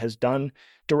actually has done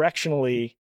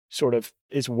directionally sort of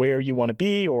is where you want to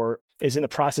be or is in the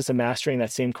process of mastering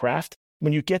that same craft.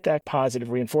 when you get that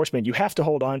positive reinforcement, you have to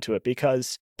hold on to it,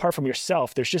 because apart from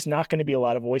yourself, there's just not going to be a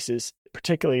lot of voices,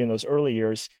 particularly in those early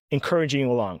years, encouraging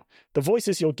you along. The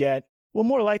voices you'll get will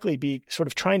more likely be sort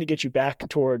of trying to get you back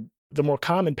toward the more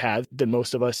common path that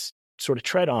most of us sort of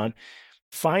tread on,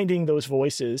 finding those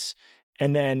voices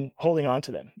and then holding on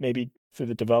to them, maybe through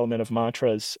the development of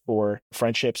mantras or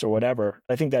friendships or whatever.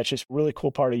 I think that's just a really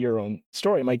cool part of your own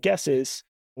story. My guess is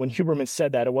when Huberman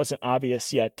said that, it wasn't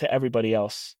obvious yet to everybody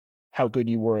else how good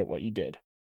you were at what you did.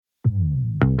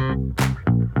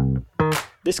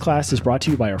 This class is brought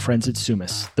to you by our friends at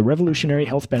Sumis, the revolutionary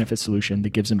health benefit solution that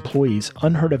gives employees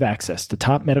unheard of access to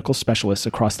top medical specialists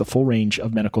across the full range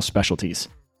of medical specialties,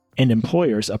 and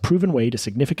employers a proven way to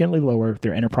significantly lower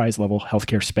their enterprise-level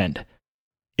healthcare spend.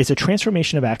 It's a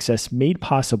transformation of access made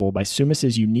possible by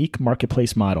Sumis's unique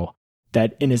marketplace model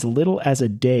that in as little as a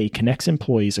day connects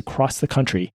employees across the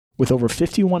country with over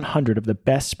 5,100 of the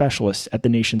best specialists at the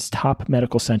nation's top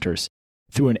medical centers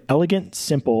through an elegant,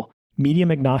 simple,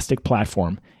 medium-agnostic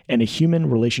platform and a human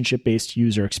relationship-based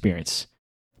user experience.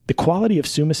 The quality of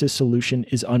Sumis's solution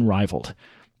is unrivaled.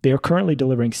 They are currently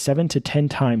delivering 7 to 10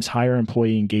 times higher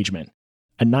employee engagement,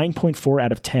 a 9.4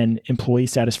 out of 10 employee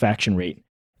satisfaction rate,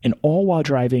 and all while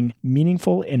driving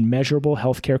meaningful and measurable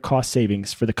healthcare cost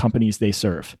savings for the companies they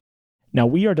serve. Now,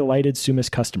 we are delighted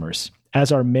Sumis customers,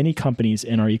 as are many companies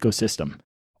in our ecosystem,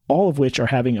 all of which are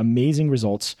having amazing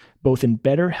results, both in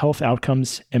better health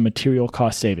outcomes and material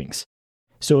cost savings.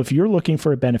 So if you're looking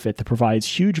for a benefit that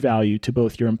provides huge value to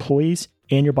both your employees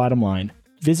and your bottom line,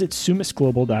 visit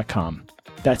sumisglobal.com.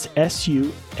 That's SUMMUS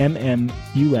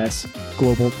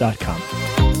global.com.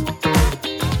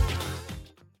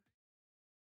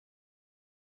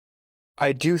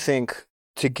 I do think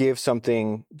to give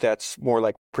something that's more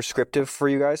like prescriptive for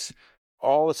you guys,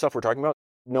 all the stuff we're talking about,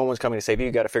 no one's coming to save you.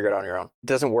 You got to figure it out on your own. It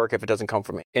doesn't work if it doesn't come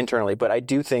from internally. But I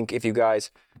do think if you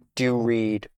guys do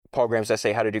read Paul Graham's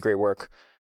essay, How to Do Great Work,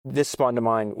 this spawned to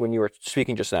mind when you were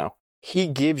speaking just now. He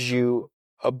gives you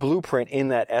a blueprint in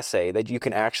that essay that you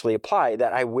can actually apply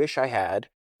that I wish I had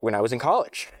when I was in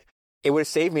college. It would have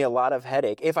saved me a lot of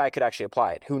headache if I could actually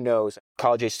apply it. Who knows?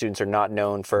 College-age students are not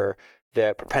known for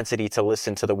the propensity to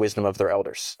listen to the wisdom of their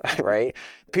elders, right?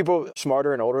 People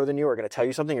smarter and older than you are going to tell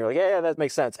you something. You're like, yeah, that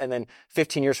makes sense. And then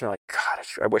 15 years from now, like, God,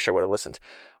 I wish I would have listened.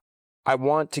 I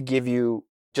want to give you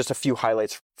just a few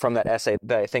highlights from that essay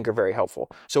that I think are very helpful.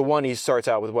 So one, he starts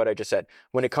out with what I just said.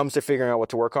 When it comes to figuring out what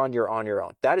to work on your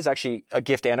own. That is actually a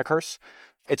gift and a curse.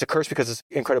 It's a curse because it's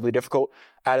incredibly difficult.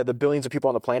 Out of the billions of people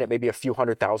on the planet, maybe a few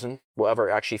 100,000 will ever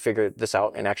actually figure this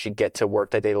out and actually get to work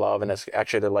that they love and that's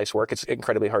actually their life's work. It's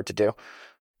incredibly hard to do.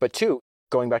 But two,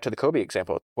 going back to the Kobe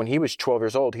example, when he was 12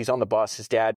 years old, he's on the bus. His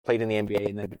dad played in the NBA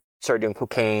and then started doing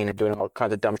cocaine and doing all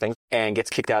kinds of dumb things and gets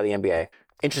kicked out of the NBA.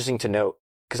 Interesting to note,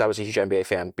 because I was a huge NBA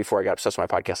fan before I got obsessed with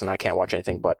my podcast, and I can't watch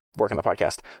anything but work on the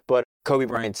podcast. But Kobe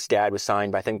Bryant's dad was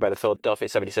signed, I think, by the Philadelphia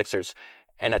 76ers.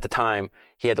 And at the time,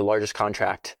 he had the largest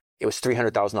contract. It was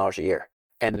 $300,000 a year.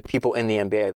 And the people in the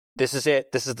NBA, this is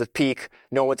it. This is the peak.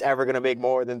 No one's ever going to make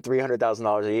more than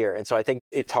 $300,000 a year. And so I think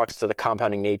it talks to the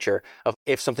compounding nature of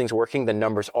if something's working, the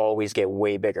numbers always get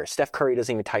way bigger. Steph Curry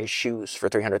doesn't even tie his shoes for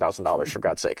 $300,000, for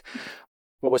God's sake.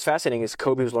 What was fascinating is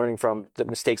Kobe was learning from the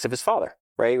mistakes of his father,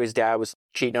 right? His dad was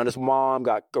cheating on his mom,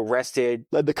 got arrested,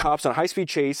 led the cops on a high-speed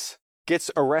chase,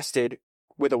 gets arrested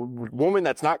with a woman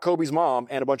that's not Kobe's mom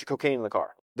and a bunch of cocaine in the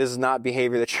car. This is not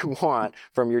behavior that you want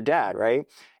from your dad, right?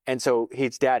 And so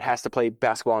his dad has to play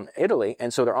basketball in Italy.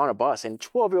 And so they're on a bus. And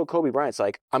 12-year-old Kobe Bryant's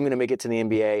like, I'm going to make it to the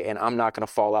NBA and I'm not going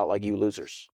to fall out like you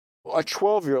losers. A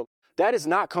 12-year-old, that is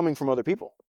not coming from other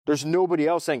people. There's nobody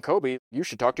else saying, Kobe, you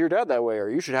should talk to your dad that way, or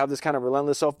you should have this kind of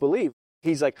relentless self-belief.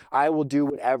 He's like, I will do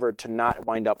whatever to not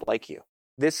wind up like you.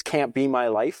 This can't be my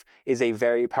life is a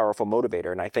very powerful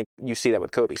motivator. And I think you see that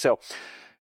with Kobe. So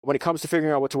when it comes to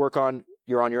figuring out what to work on,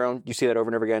 you're on your own. You see that over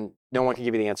and over again. No one can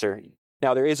give you the answer.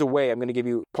 Now, there is a way. I'm going to give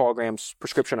you Paul Graham's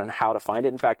prescription on how to find it.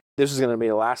 In fact, this is going to be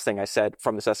the last thing I said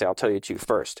from this essay. I'll tell you two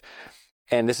first.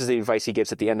 And this is the advice he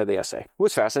gives at the end of the essay. It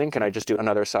was fascinating. Can I just do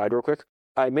another aside real quick?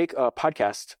 I make a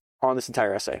podcast on this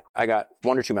entire essay. I got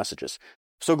 1 or 2 messages.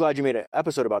 So glad you made an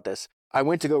episode about this. I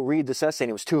went to go read this essay and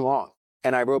it was too long.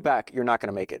 And I wrote back, you're not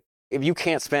going to make it. If you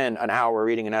can't spend an hour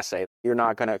reading an essay, you're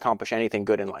not going to accomplish anything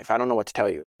good in life. I don't know what to tell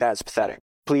you. That's pathetic.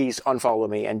 Please unfollow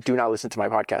me and do not listen to my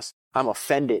podcast. I'm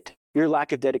offended. Your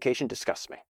lack of dedication disgusts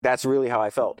me. That's really how I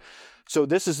felt. So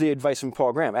this is the advice from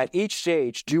Paul Graham. At each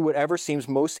stage, do whatever seems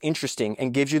most interesting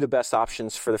and gives you the best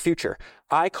options for the future.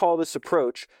 I call this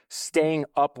approach staying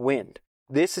upwind.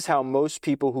 This is how most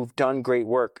people who've done great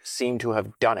work seem to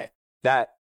have done it. That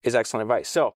is excellent advice.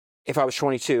 So if I was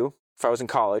 22, if I was in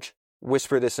college,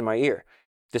 whisper this in my ear.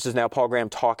 This is now Paul Graham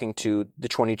talking to the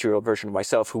 22-year-old version of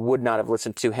myself who would not have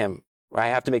listened to him. I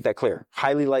have to make that clear.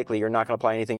 Highly likely you're not going to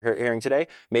apply anything you're hearing today.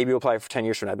 Maybe you'll apply it for 10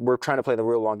 years from now. We're trying to play the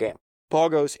real long game. Paul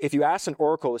goes, if you asked an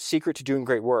oracle the secret to doing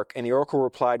great work, and the oracle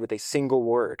replied with a single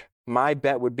word, my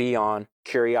bet would be on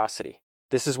curiosity.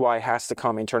 This is why it has to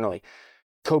come internally.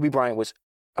 Kobe Bryant was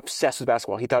obsessed with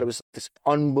basketball. He thought it was this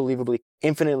unbelievably,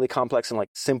 infinitely complex and like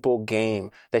simple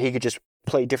game that he could just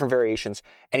play different variations.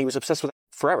 And he was obsessed with it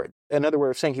forever. Another way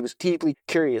of saying he was deeply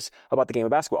curious about the game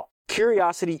of basketball.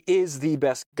 Curiosity is the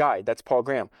best guide. That's Paul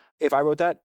Graham. If I wrote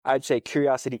that, I'd say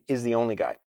curiosity is the only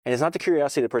guide. And it's not the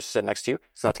curiosity of the person sitting next to you.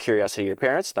 It's not the curiosity of your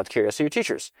parents. It's not the curiosity of your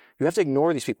teachers. You have to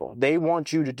ignore these people. They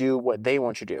want you to do what they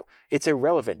want you to do. It's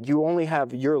irrelevant. You only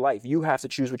have your life. You have to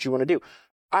choose what you want to do.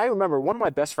 I remember one of my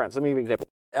best friends. Let me give you an example.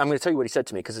 I'm going to tell you what he said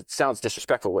to me because it sounds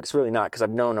disrespectful, but it's really not because I've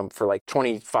known him for like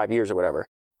 25 years or whatever.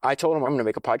 I told him I'm going to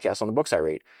make a podcast on the books I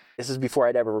read. This is before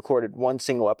I'd ever recorded one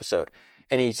single episode.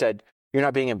 And he said, you're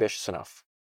not being ambitious enough.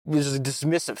 This is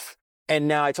dismissive. And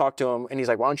now I talk to him and he's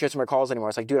like, why don't you answer my calls anymore?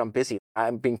 I was like, dude, I'm busy.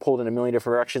 I'm being pulled in a million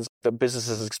different directions. The business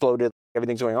has exploded.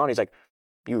 Everything's going on. He's like,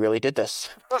 you really did this.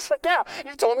 I was like, yeah,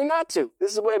 you told me not to.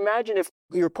 This is what, imagine if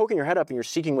you're poking your head up and you're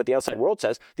seeking what the outside world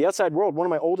says. The outside world, one of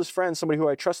my oldest friends, somebody who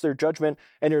I trust their judgment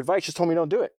and their advice, just told me don't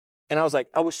do it. And I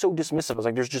was so dismissive. I was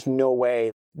like, there's just no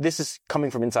way. This is coming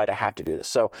from inside. I have to do this.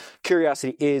 So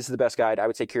curiosity is the best guide. I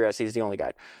would say curiosity is the only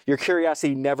guide. Your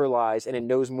curiosity never lies and it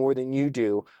knows more than you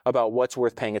do about what's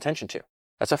worth paying attention to.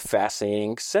 That's a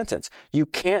fascinating sentence. You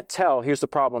can't tell. Here's the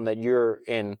problem that you're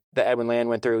in, that Edwin Land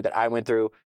went through, that I went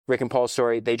through, Rick and Paul's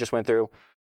story, they just went through.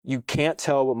 You can't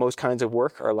tell what most kinds of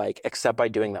work are like except by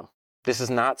doing them. This is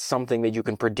not something that you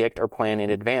can predict or plan in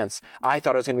advance. I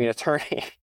thought I was going to be an attorney.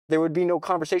 There would be no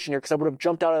conversation here because I would have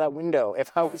jumped out of that window if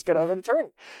I was going to have an attorney.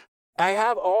 I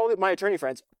have all of my attorney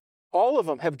friends. All of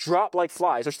them have dropped like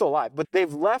flies. They're still alive, but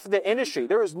they've left the industry.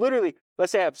 There is literally,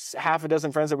 let's say I have half a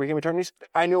dozen friends that became attorneys.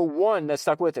 I know one that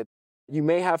stuck with it. You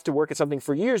may have to work at something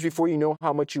for years before you know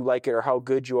how much you like it or how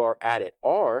good you are at it.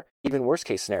 Or even worst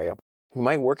case scenario, you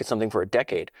might work at something for a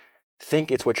decade, think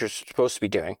it's what you're supposed to be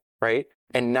doing, right?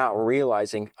 And not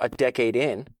realizing a decade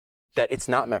in that it's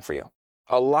not meant for you.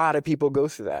 A lot of people go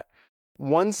through that.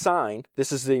 One sign,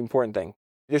 this is the important thing.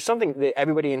 There's something that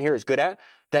everybody in here is good at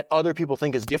that other people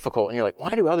think is difficult. And you're like, why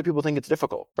do other people think it's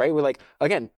difficult, right? We're like,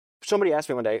 again, somebody asked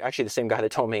me one day, actually the same guy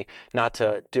that told me not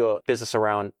to do a business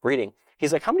around reading.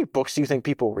 He's like, how many books do you think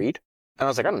people read? And I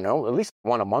was like, I don't know, at least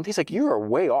one a month. He's like, you are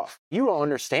way off. You don't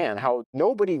understand how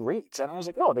nobody reads. And I was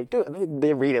like, no, they do.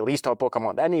 They read at least a book a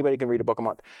month. Anybody can read a book a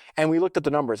month. And we looked at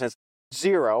the numbers and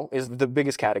 0 is the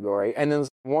biggest category. And then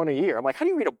 1 a year. I'm like, how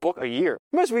do you read a book a year?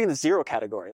 You must be in the 0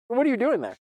 category. What are you doing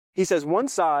there? He says, one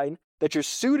sign that you're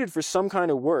suited for some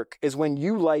kind of work is when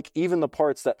you like even the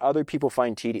parts that other people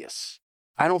find tedious.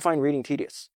 I don't find reading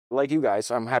tedious. Like you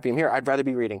guys, I'm happy I'm here. I'd rather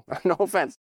be reading. No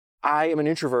offense. I am an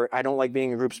introvert. I don't like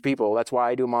being in groups of people. That's why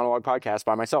I do a monologue podcast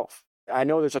by myself. I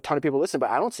know there's a ton of people listening,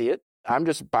 but I don't see it. I'm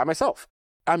just by myself.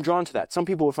 I'm drawn to that. Some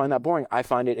people would find that boring. I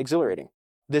find it exhilarating.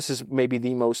 This is maybe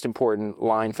the most important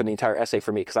line for the entire essay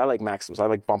for me because I like maxims. I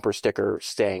like bumper sticker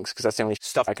sayings because that's the only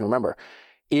stuff I can remember.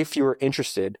 If you're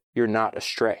interested, you're not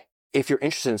astray. If you're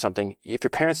interested in something, if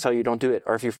your parents tell you don't do it,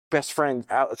 or if your best friend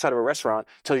outside of a restaurant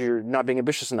tells you you're not being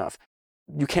ambitious enough,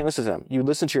 you can't listen to them. You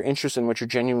listen to your interest in what you're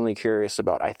genuinely curious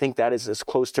about. I think that is as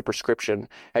close to prescription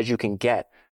as you can get.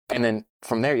 And then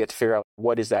from there, you have to figure out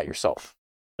what is that yourself.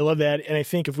 I love that. And I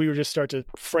think if we were just start to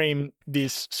frame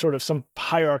these sort of some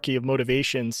hierarchy of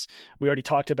motivations, we already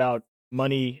talked about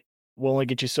money will only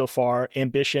get you so far.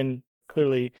 Ambition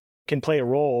clearly can play a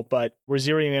role, but we're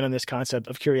zeroing in on this concept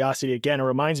of curiosity. Again, it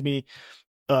reminds me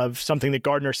of something that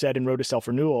Gardner said in Road to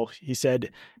Self-Renewal. He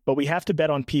said, but we have to bet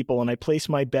on people, and I place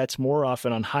my bets more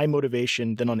often on high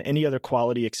motivation than on any other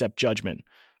quality except judgment.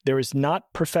 There is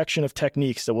not perfection of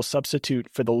techniques that will substitute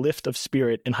for the lift of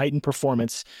spirit and heightened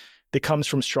performance that comes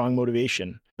from strong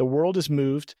motivation. The world is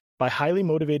moved by highly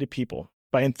motivated people,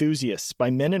 by enthusiasts,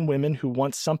 by men and women who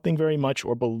want something very much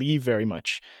or believe very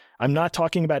much. I'm not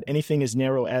talking about anything as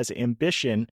narrow as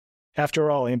ambition.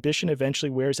 After all, ambition eventually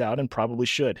wears out and probably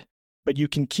should. But you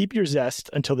can keep your zest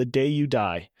until the day you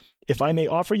die. If I may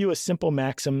offer you a simple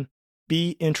maxim,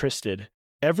 be interested.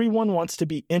 Everyone wants to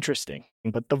be interesting,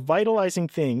 but the vitalizing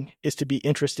thing is to be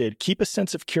interested. Keep a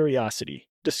sense of curiosity,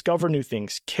 discover new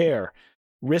things, care,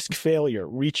 risk failure,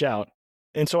 reach out.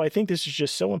 And so I think this is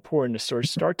just so important to sort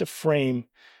of start to frame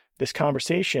this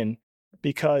conversation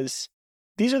because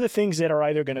these are the things that are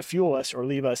either going to fuel us or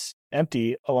leave us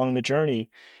empty along the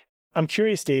journey. I'm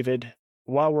curious, David,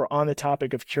 while we're on the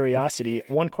topic of curiosity,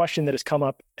 one question that has come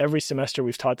up every semester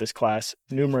we've taught this class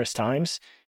numerous times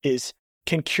is,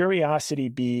 can curiosity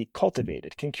be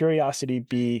cultivated? Can curiosity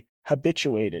be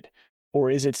habituated? Or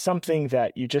is it something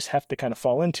that you just have to kind of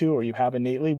fall into or you have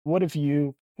innately? What have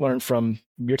you learned from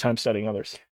your time studying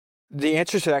others? The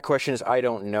answer to that question is I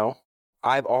don't know.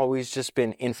 I've always just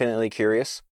been infinitely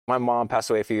curious. My mom passed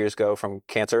away a few years ago from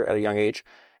cancer at a young age.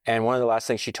 And one of the last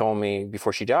things she told me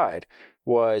before she died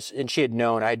was, and she had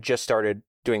known, I had just started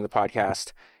doing the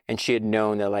podcast, and she had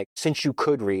known that, like, since you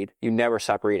could read, you never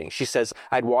stop reading. She says,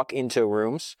 I'd walk into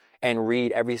rooms and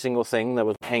read every single thing that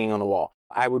was hanging on the wall.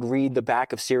 I would read the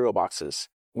back of cereal boxes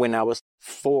when I was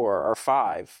 4 or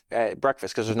 5 at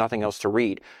breakfast because there's nothing else to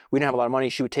read. We didn't have a lot of money.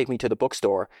 She would take me to the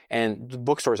bookstore, and the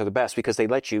bookstores are the best because they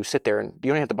let you sit there and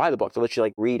you don't have to buy the book. They let you,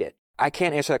 like, read it. I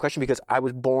can't answer that question because I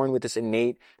was born with this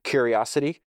innate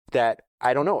curiosity that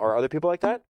I don't know. Are other people like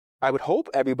that? I would hope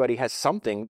everybody has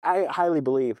something. I highly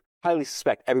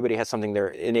suspect everybody has something they're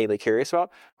innately curious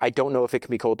about. I don't know if it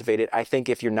can be cultivated. I think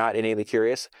if you're not innately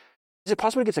curious, is it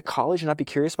possible to get to college and not be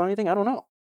curious about anything? I don't know.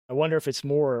 I wonder if it's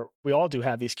more, we all do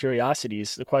have these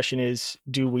curiosities. The question is,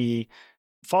 do we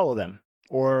follow them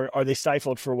or are they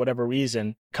stifled for whatever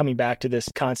reason? Coming back to this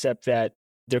concept that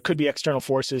there could be external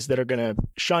forces that are going to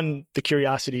shun the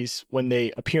curiosities when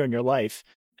they appear in your life.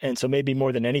 And so maybe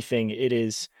more than anything, it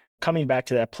is coming back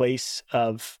to that place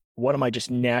of what am I just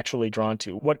naturally drawn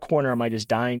to? What corner am I just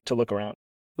dying to look around?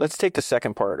 Let's take the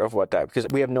second part of what that, because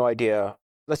we have no idea.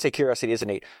 Let's say curiosity is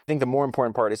innate. I think the more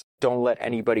important part is don't let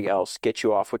anybody else get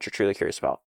you off what you're truly curious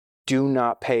about. Do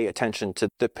not pay attention to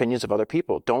the opinions of other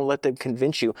people. Don't let them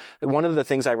convince you. One of the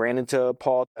things I ran into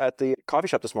Paul at the coffee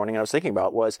shop this morning and I was thinking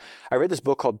about was I read this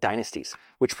book called Dynasties,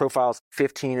 which profiles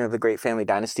 15 of the great family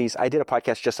dynasties. I did a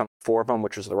podcast just on 4 of them,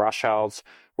 which was the Rothschilds,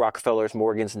 Rockefellers,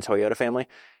 Morgans, and Toyota family.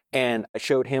 And I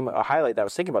showed him a highlight that I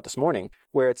was thinking about this morning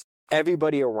where it's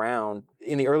everybody around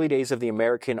in the early days of the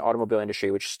American automobile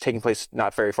industry, which is taking place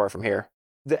not very far from here.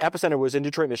 The epicenter was in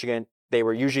Detroit, Michigan. They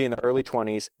were usually in the early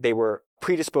 20s. They were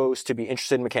predisposed to be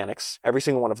interested in mechanics, every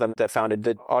single one of them that founded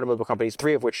the automobile companies,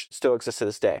 3 of which still exist to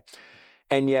this day.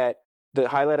 And yet the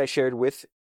highlight I shared with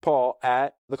Paul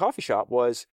at the coffee shop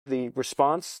was the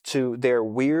response to their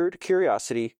weird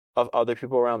curiosity of other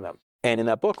people around them. And in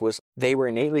that book was they were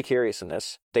innately curious in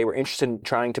this. They were interested in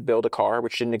trying to build a car,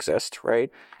 which didn't exist, right?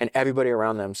 And everybody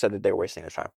around them said that they were wasting their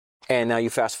time. And now you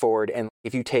fast forward, and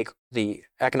if you take the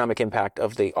economic impact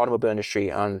of the automobile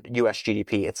industry on US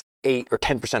GDP, it's 8 or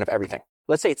 10% of everything.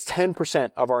 Let's say it's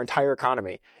 10% of our entire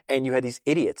economy. And you had these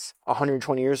idiots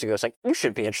 120 years ago. It's like, you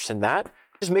shouldn't be interested in that.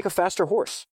 Just make a faster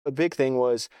horse. The big thing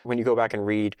was when you go back and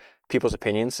read people's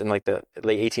opinions in like the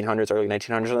late 1800s, early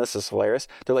 1900s on this is hilarious.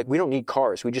 They're like, we don't need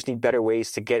cars. We just need better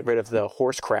ways to get rid of the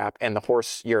horse crap and the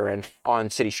horse urine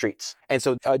on city streets. And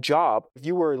so a job, if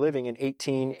you were living in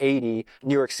 1880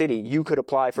 New York City, you could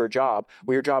apply for a job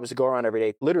where your job is to go around every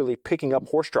day, literally picking up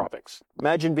horse droppings.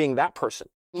 Imagine being that person.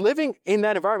 Living in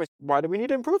that environment, why do we need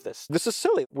to improve this? This is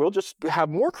silly. We'll just have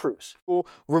more crews. We'll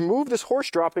remove this horse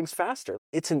droppings faster.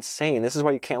 It's insane. This is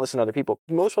why you can't listen to other people.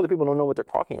 Most other people don't know what they're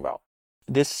talking about.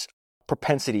 This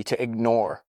propensity to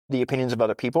ignore the opinions of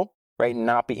other people, right,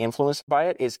 not be influenced by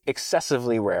it is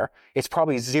excessively rare. It's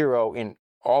probably 0 in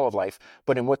all of life,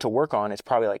 but in what to work on, it's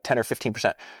probably like 10 or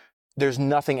 15%. There's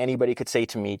nothing anybody could say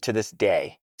to me to this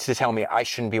day to tell me I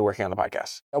shouldn't be working on the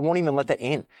podcast. I won't even let that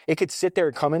in. It could sit there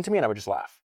and come into me and I would just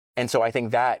laugh. And so I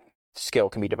think that skill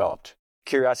can be developed.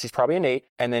 Curiosity is probably innate,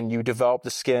 and then you develop the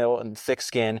skill and thick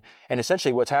skin. And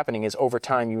essentially what's happening is over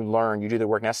time you learn, you do the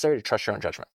work necessary to trust your own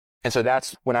judgment. And so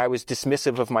that's when I was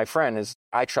dismissive of my friend is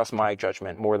I trust my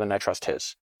judgment more than I trust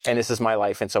his. And this is my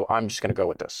life. And so I'm just going to go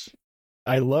with this.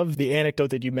 I love the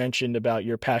anecdote that you mentioned about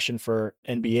your passion for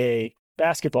NBA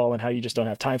basketball and how you just don't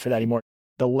have time for that anymore.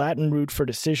 The Latin root for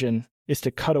decision is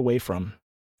to cut away from,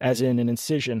 as in an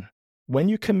incision. When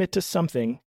you commit to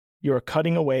something, you are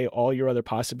cutting away all your other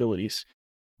possibilities,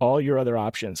 all your other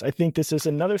options. I think this is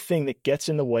another thing that gets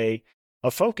in the way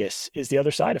of focus, is the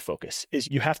other side of focus, is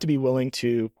you have to be willing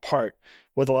to part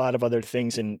with a lot of other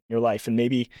things in your life. And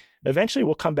maybe eventually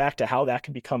we'll come back to how that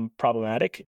can become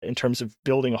problematic in terms of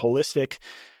building a holistic,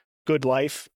 good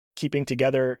life, keeping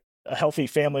together a healthy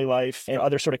family life and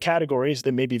other sort of categories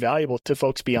that may be valuable to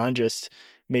folks beyond just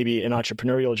maybe an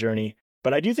entrepreneurial journey.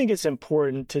 But I do think it's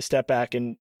important to step back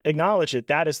and acknowledge that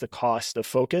that is the cost of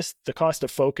focus. The cost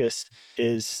of focus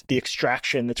is the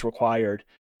extraction that's required.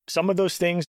 Some of those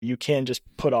things you can just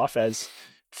put off as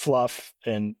fluff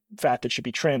and fat that should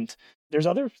be trimmed. There's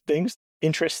other things,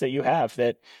 interests that you have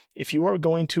that if you are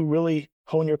going to really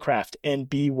hone your craft and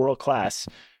be world-class,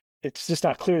 it's just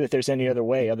not clear that there's any other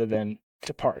way other than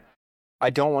to part. I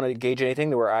don't want to engage in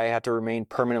anything where I have to remain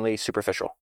permanently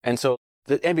superficial. And so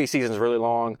the NBA season is really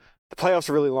long. The playoffs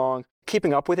are really long.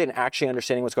 Keeping up with it and actually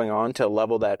understanding what's going on to a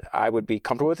level that I would be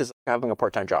comfortable with is having a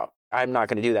part-time job. I'm not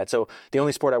going to do that. So the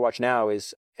only sport I watch now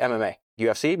is MMA,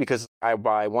 UFC, because I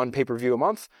buy one pay-per-view a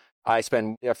month. I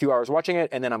spend a few hours watching it,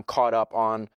 and then I'm caught up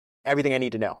on everything I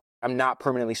need to know. I'm not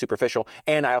permanently superficial.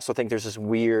 And I also think there's this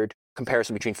weird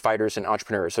comparison between fighters and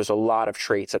entrepreneurs. There's a lot of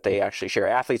traits that they actually share.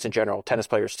 Athletes in general, tennis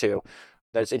players too.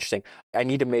 That's interesting. I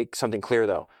need to make something clear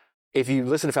though. If you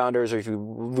listen to founders or if you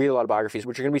read a lot of biographies,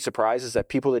 what you're going to be surprised is that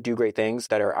people that do great things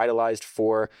that are idolized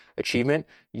for achievement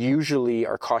usually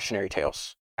are cautionary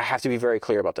tales. I have to be very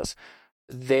clear about this.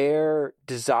 Their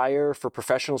desire for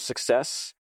professional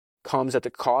success comes at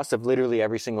the cost of literally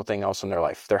every single thing else in their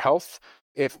life. Their health,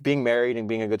 if being married and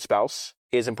being a good spouse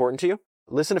is important to you,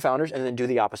 listen to founders and then do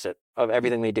the opposite of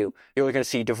everything they do. You're going to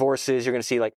see divorces. You're going to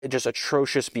see like just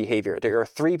atrocious behavior. There are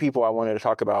 3 people I wanted to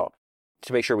talk about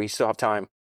to make sure we still have time.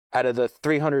 Out of the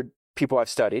 300 people I've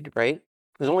studied, right?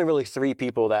 There's only really 3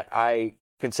 people that I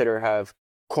consider have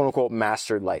quote unquote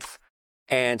mastered life.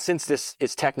 And since this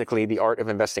is technically the art of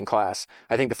investing class,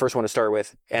 I think the first one to start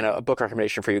with and a book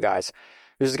recommendation for you guys.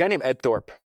 There's a guy named Ed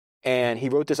Thorpe. And he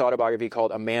wrote this autobiography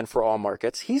called A Man for All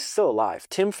Markets. He's still alive.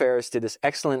 Tim Ferriss did this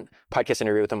excellent podcast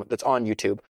interview with him that's on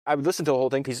YouTube. I would listen to the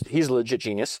whole thing. He's a legit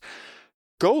genius.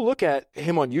 Go look at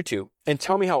him on YouTube and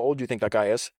tell me how old you think that guy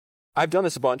is. I've done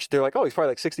this a bunch. They're like, oh, he's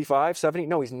probably like 65, 70.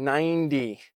 No, he's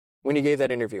 90 when he gave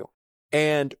that interview.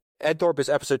 And Ed Thorpe is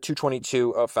episode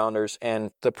 222 of Founders.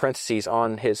 And the parentheses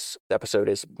on his episode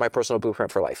is my personal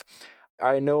blueprint for life.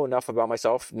 I know enough about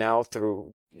myself now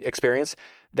through experience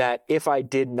that if I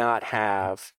did not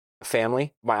have a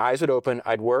family, my eyes would open,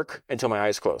 I'd work until my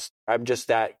eyes closed. I'm just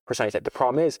that personality type. The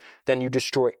problem is then you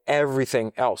destroy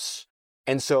everything else.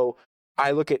 And so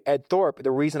I look at Ed Thorpe,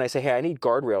 the reason I say, hey, I need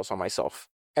guardrails on myself.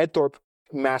 Ed Thorpe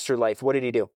mastered life. What did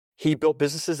he do? He built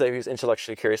businesses that he was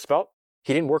intellectually curious about.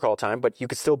 He didn't work all the time, but you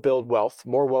could still build wealth,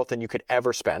 more wealth than you could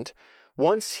ever spend.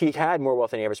 Once he had more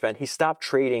wealth than he ever spent, he stopped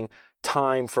trading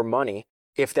time for money.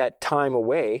 If that time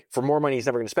away for more money he's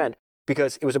never going to spend,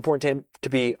 because it was important to him to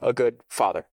be a good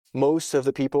father. Most of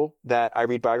the people that I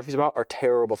read biographies about are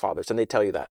terrible fathers, and they tell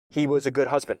you that. He was a good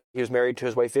husband. He was married to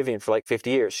his wife Vivian for like 50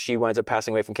 years. She winds up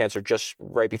passing away from cancer just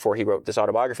right before he wrote this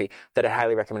autobiography that I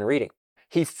highly recommend reading.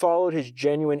 He followed his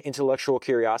genuine intellectual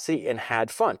curiosity and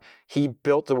had fun. He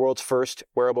built the world's first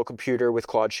wearable computer with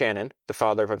Claude Shannon, the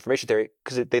father of information theory,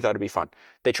 because they thought it'd be fun.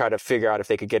 They tried to figure out if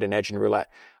they could get an edge in roulette.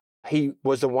 He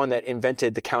was the one that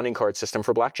invented the counting card system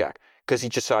for blackjack because he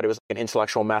just thought it was an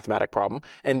intellectual mathematic problem.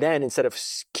 And then instead of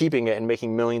keeping it and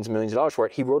making millions and millions of dollars for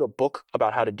it, he wrote a book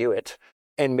about how to do it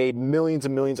and made millions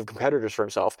and millions of competitors for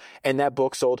himself. And that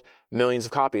book sold millions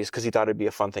of copies because he thought it'd be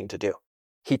a fun thing to do.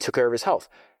 He took care of his health.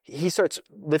 He starts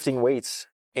lifting weights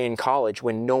in college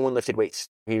when no one lifted weights.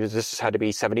 This had to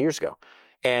be 70 years ago.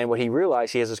 And what he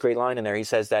realized, he has this great line in there. He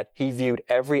says that he viewed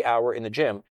every hour in the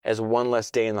gym as one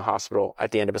less day in the hospital at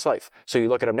the end of his life. So you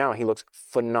look at him now, he looks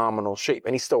phenomenal shape,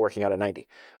 and he's still working out at 90.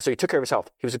 So he took care of his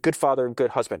health. He was a good father,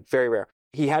 good husband, very rare.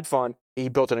 He had fun. He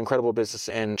built an incredible business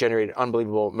and generated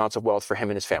unbelievable amounts of wealth for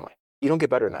him and his family. You don't get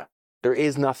better than that. There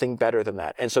is nothing better than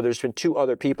that. And so there's been 2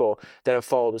 other people that have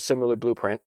followed a similar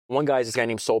blueprint. One guy is this guy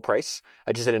named Sol Price.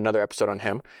 I just did another episode on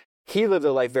him. He lived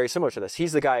a life very similar to this.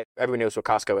 He's the guy, everyone knows what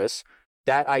Costco is.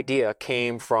 That idea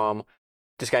came from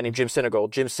this guy named Jim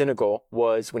Sinegal. Jim Sinegal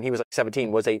was, when he was like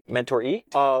 17, was a mentoree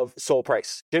of Sol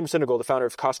Price. Jim Sinegal, the founder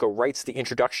of Costco, writes the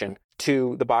introduction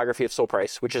to the biography of Sol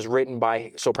Price, which is written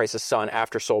by Sol Price's son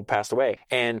after Sol passed away.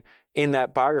 And in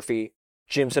that biography,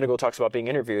 Jim Sinegal talks about being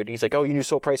interviewed. He's like, oh, you knew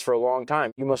Sol Price for a long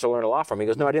time. You must have learned a lot from him. He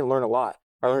goes, no, I didn't learn a lot.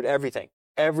 I learned everything.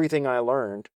 Everything I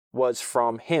learned was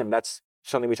from him. That's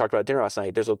something we talked about at dinner last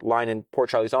night. There's a line in Poor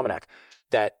Charlie's Almanac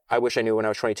that I wish I knew when I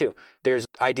was 22. There's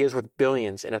ideas worth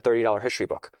billions in a $30 history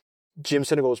book. Jim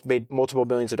Sinegal's made multiple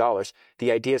billions of dollars.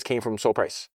 The ideas came from Sol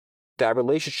Price. That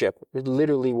relationship is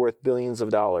literally worth billions of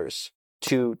dollars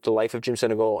to the life of Jim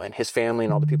Sinegal and his family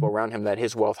and all the people around him that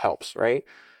his wealth helps, right?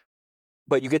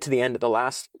 But you get to the end, the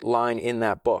last line in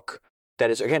that book that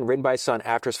is, again, written by his son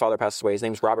after his father passed away. His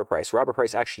name's Robert Price. Robert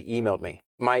Price actually emailed me.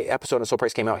 My episode on Sol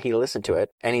Price came out. He listened to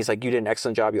it, and he's like, you did an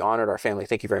excellent job. You honored our family.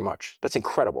 Thank you very much. That's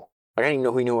incredible. Like, I didn't even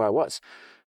know who he knew who I was.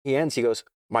 He ends, he goes,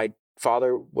 my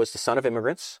father was the son of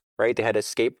immigrants, right? They had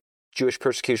escaped Jewish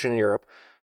persecution in Europe.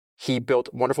 He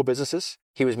built wonderful businesses.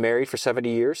 He was married for 70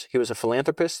 years. He was a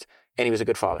philanthropist, and he was a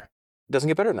good father. It doesn't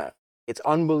get better than that. It's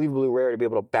unbelievably rare to be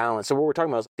able to balance. So what we're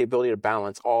talking about is the ability to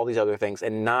balance all these other things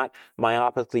and not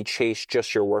myopically chase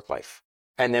just your work life.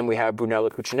 And then we have Brunello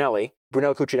Cucinelli.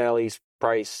 Brunello Cucinelli's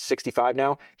probably 65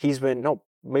 now. He's been, no,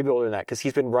 maybe older than that, because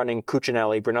he's been running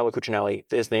Brunello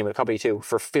Cucinelli, is the name of the company too,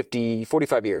 for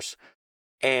 45 years.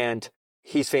 And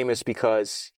he's famous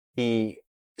because he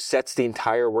sets the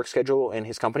entire work schedule in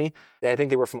his company. I think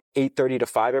they were from 8:30 to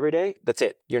 5 every day. That's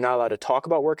it. You're not allowed to talk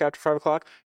about work after 5 o'clock,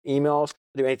 emails,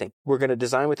 do anything. We're going to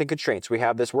design within constraints. We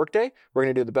have this work day. We're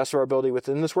going to do the best of our ability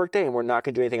within this work day, and we're not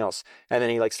going to do anything else. And then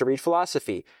he likes to read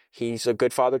philosophy. He's a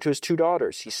good father to his 2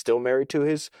 daughters. He's still married to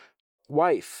his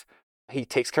wife. He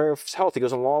takes care of his health. He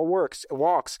goes on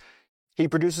walks. He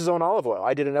produces his own olive oil.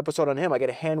 I did an episode on him. I get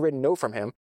a handwritten note from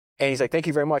him. And he's like, thank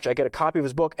you very much. I get a copy of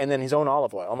his book and then his own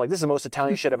olive oil. I'm like, this is the most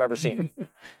Italian shit I've ever seen.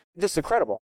 This is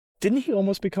incredible. Didn't he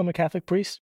almost become a Catholic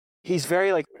priest? He's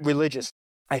very religious.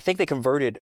 I think they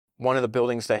converted one of the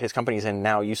buildings that his company's in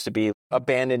now used to be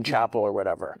abandoned chapel or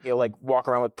whatever. He'll walk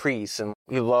around with priests, and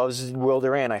he loves Will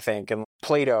Durant, I think, and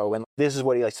Plato. And this is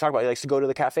what he likes to talk about. He likes to go to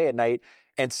the cafe at night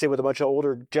and sit with a bunch of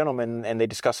older gentlemen, and they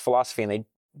discuss philosophy, and they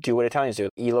do what Italians do,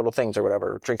 eat little things or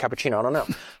whatever, drink cappuccino, I don't know.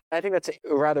 I think that's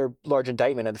a rather large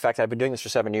indictment of the fact that I've been doing this for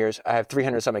 7 years. I have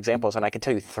 300 some examples, and I can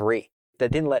tell you 3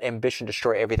 that didn't let ambition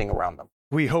destroy everything around them.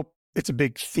 We hope it's a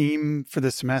big theme for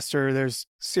the semester. There's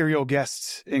serial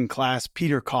guests in class,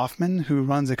 Peter Kaufman, who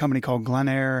runs a company called Glen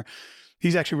Air.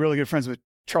 He's actually really good friends with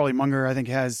Charlie Munger. I think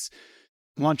has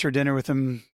lunch or dinner with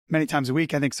him many times a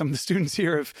week. I think some of the students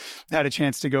here have had a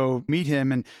chance to go meet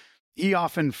him. And he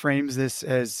often frames this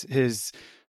as his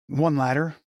one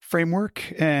ladder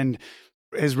framework. And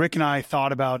as Rick and I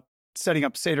thought about setting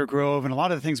up Cedar Grove and a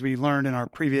lot of the things we learned in our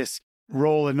previous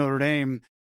role at Notre Dame,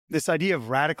 this idea of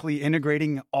radically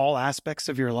integrating all aspects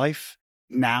of your life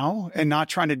now and not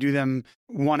trying to do them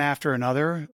one after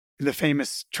another. The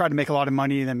famous try to make a lot of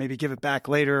money and then maybe give it back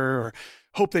later, or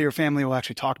hope that your family will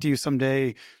actually talk to you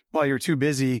someday while you're too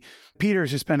busy.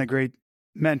 Peter's just been a great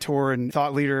mentor and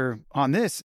thought leader on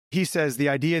this. He says the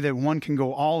idea that one can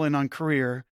go all in on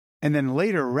career and then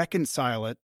later reconcile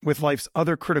it with life's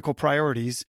other critical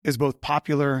priorities is both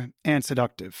popular and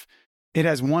seductive. It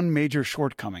has one major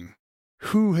shortcoming.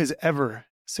 Who has ever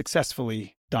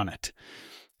successfully done it?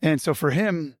 And so for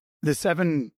him, the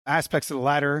 7 aspects of the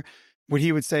ladder, what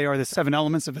he would say are the 7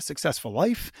 elements of a successful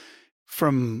life,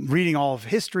 from reading all of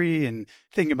history and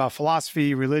thinking about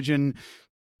philosophy, religion,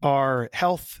 are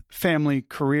health, family,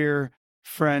 career,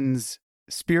 friends,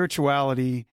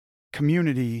 spirituality,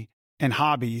 community, and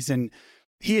hobbies. And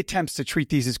he attempts to treat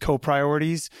these as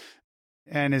co-priorities.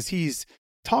 And as he's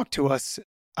talked to us,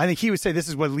 I think he would say this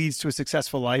is what leads to a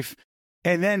successful life.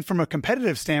 And then from a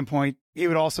competitive standpoint, he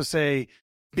would also say,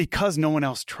 because no one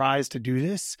else tries to do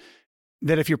this,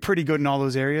 that if you're pretty good in all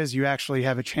those areas, you actually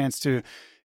have a chance to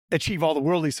achieve all the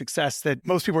worldly success that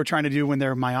most people are trying to do when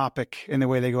they're myopic in the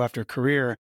way they go after a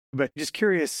career. But just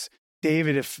curious,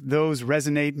 David, if those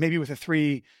resonate maybe with the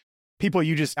 3 people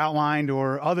you just outlined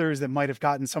or others that might have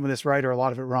gotten some of this right or a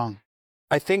lot of it wrong.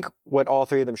 I think what all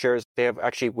 3 of them share is they have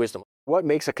actually wisdom. What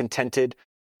makes a contented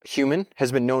human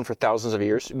has been known for thousands of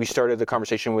years. We started the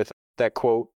conversation with that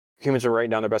quote, humans are writing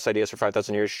down their best ideas for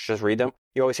 5,000 years, just read them.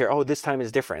 You always hear, oh, this time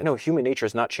is different. No, human nature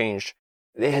has not changed.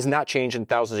 It has not changed in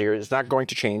thousands of years. It's not going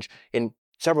to change in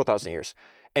several thousand years.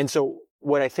 And so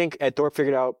what I think Ed Thorpe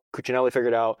figured out, Cuccinelli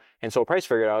figured out, and Sol Price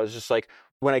figured out is just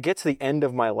when I get to the end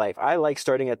of my life, I like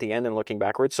starting at the end and looking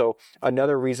backwards. So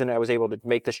another reason I was able to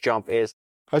make this jump is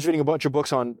I was reading a bunch of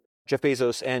books on Jeff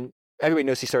Bezos, and everybody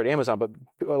knows he started Amazon, but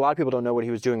a lot of people don't know what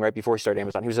he was doing right before he started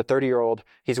Amazon. He was a 30-year-old.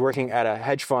 He's working at a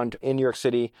hedge fund in New York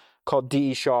City called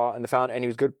D.E. Shaw, and he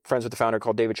was good friends with the founder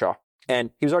called David Shaw.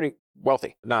 And he was already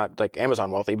wealthy, not like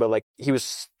Amazon wealthy, but he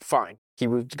was fine. He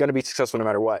was going to be successful no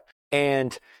matter what.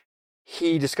 And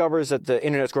he discovers that the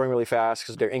internet's growing really fast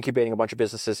because they're incubating a bunch of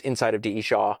businesses inside of D.E.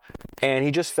 Shaw. And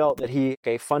he just felt that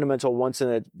a fundamental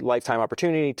once-in-a-lifetime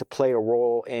opportunity to play a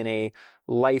role in a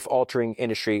life-altering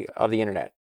industry of the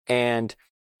internet. And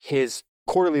his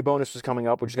quarterly bonus was coming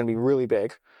up, which is going to be really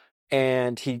big.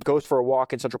 And he goes for a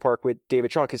walk in Central Park with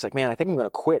David Shaw. He's like, man, I think I'm going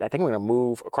to quit. I think I'm going to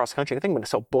move across the country. I think I'm going to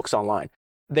sell books online.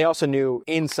 They also knew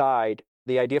inside,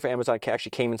 the idea for Amazon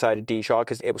actually came inside of D. Shaw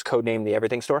because it was codenamed the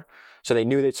Everything Store. So they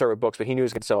knew they'd start with books, but he knew he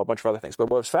was going to sell a bunch of other things. But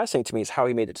what was fascinating to me is how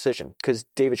he made the decision. Because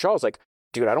David Shaw was like,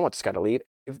 dude, I don't want this guy to leave.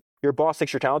 If your boss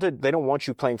thinks you're talented, they don't want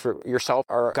you playing for yourself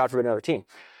or, God forbid, another team.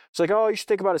 It's like, oh, you should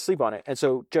think about it, sleep on it. And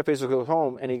so Jeff Bezos goes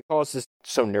home and he calls this,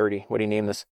 so nerdy, what he named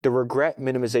this, the regret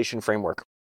minimization framework.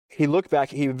 He looked back,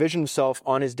 he envisioned himself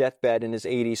on his deathbed in his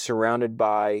 80s surrounded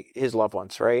by his loved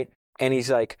ones, right? And he's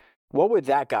like, what would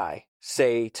that guy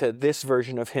say to this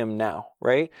version of him now,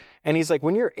 right? And he's like,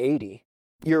 when you're 80,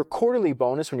 your quarterly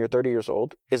bonus when you're 30 years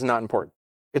old is not important.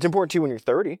 It's important to you when you're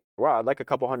 30. Wow, I'd like a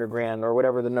couple $100,000 or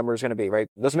whatever the number is going to be, right?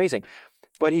 That's amazing.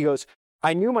 But he goes,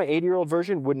 I knew my 80-year-old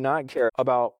version would not care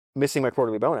about missing my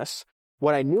quarterly bonus.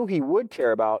 What I knew he would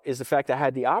care about is the fact that I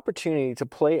had the opportunity to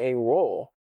play a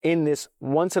role in this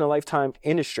once-in-a-lifetime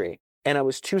industry, and I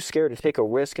was too scared to take a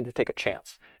risk and to take a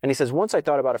chance. And he says, once I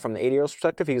thought about it from the 80-year-old's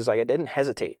perspective, he was like, I didn't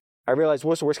hesitate. I realized,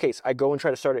 what's the worst case? I go and try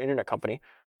to start an internet company,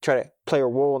 try to play a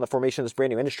role in the formation of this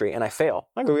brand new industry, and I fail.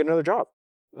 I go get another job.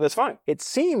 That's fine. It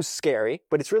seems scary,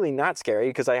 but it's really not scary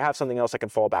because I have something else I can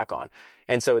fall back on.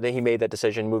 And so then he made that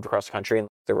decision, moved across the country, and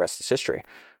the rest is history.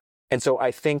 And so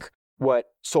I think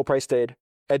what Sol Price did,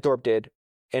 Ed Thorpe did,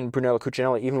 and Brunello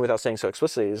Cucinelli, even without saying so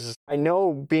explicitly, is I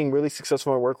know being really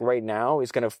successful in work right now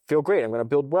is going to feel great. I'm going to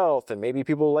build wealth and maybe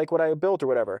people like what I built or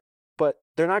whatever, but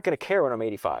they're not going to care when I'm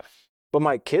 85. But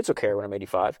my kids will care when I'm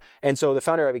 85. And so the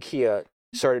founder of IKEA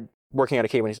started working at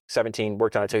IKEA when he's 17,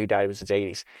 worked on it until he died in his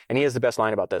 80s. And he has the best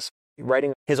line about this,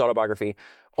 writing his autobiography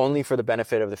only for the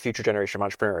benefit of the future generation of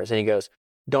entrepreneurs. And he goes,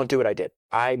 don't do what I did.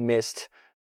 I missed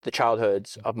the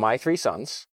childhoods of my 3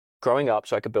 sons growing up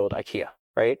so I could build IKEA,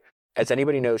 right? As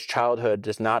anybody knows, childhood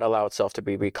does not allow itself to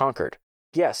be reconquered.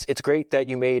 Yes, it's great that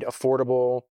you made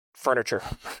affordable furniture.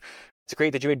 It's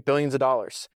great that you made billions of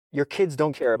dollars. Your kids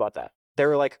don't care about that. They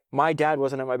were like, my dad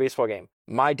wasn't at my baseball game.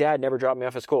 My dad never dropped me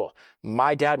off at school.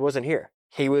 My dad wasn't here.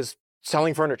 He was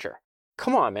selling furniture.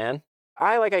 Come on, man.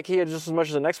 I like IKEA just as much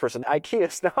as the next person. IKEA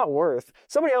is not worth,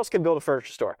 somebody else can build a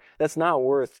furniture store. That's not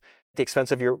worth the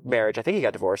expense of your marriage. I think he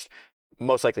got divorced.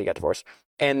 Most likely he got divorced.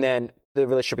 And then the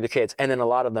relationship with your kids. And then a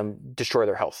lot of them destroy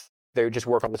their health. They just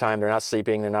work all the time. They're not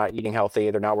sleeping. They're not eating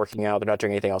healthy. They're not working out. They're not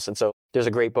doing anything else. And so there's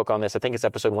a great book on this. I think it's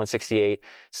episode 168.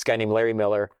 This guy named Larry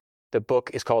Miller. The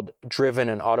book is called Driven,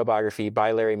 an autobiography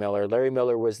by Larry Miller. Larry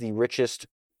Miller was the richest,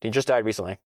 he just died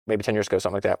recently, maybe 10 years ago,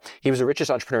 something like that. He was the richest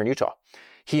entrepreneur in Utah.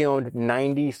 He owned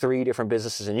 93 different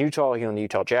businesses in Utah. He owned the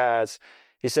Utah Jazz.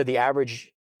 He said the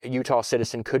average Utah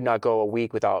citizen could not go a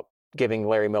week without giving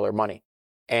Larry Miller money.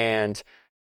 And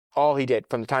all he did,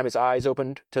 from the time his eyes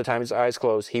opened to the time his eyes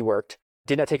closed, he worked,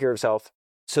 did not take care of his health,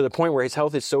 to the point where his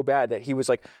health is so bad that he was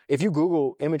like, if you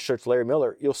Google image search Larry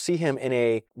Miller, you'll see him in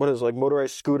a,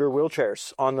 motorized scooter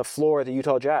wheelchairs on the floor of the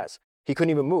Utah Jazz. He couldn't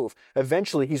even move.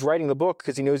 Eventually, he's writing the book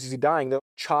because he knows he's dying. They're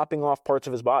chopping off parts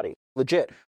of his body.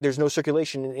 Legit. There's no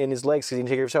circulation in his legs because he didn't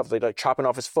take care of himself. They're like chopping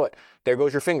off his foot. There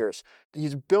goes your fingers.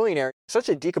 He's a billionaire, such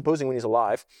a decomposing when he's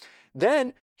alive.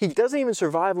 Then he doesn't even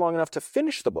survive long enough to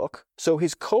finish the book. So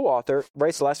his co-author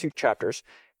writes the last few chapters.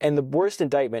 And the worst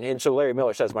indictment, and so Larry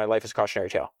Miller says, my life is a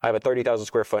cautionary tale. I have a 30,000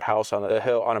 square foot house on a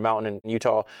hill, on a mountain in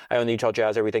Utah. I own the Utah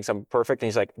Jazz. Everybody thinks I'm perfect. And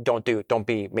he's like, don't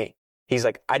be me. He's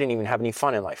like, I didn't even have any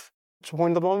fun in life. What's the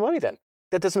point of the money then?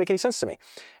 That doesn't make any sense to me.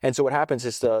 And so what happens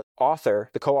is the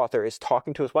co-author is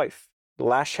talking to his wife. The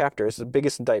last chapter is the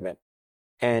biggest indictment.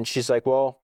 And she's like,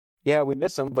 well, yeah, we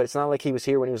miss him, but it's not like he was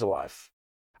here when he was alive.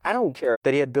 I don't care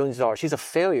that he had billions of dollars. He's a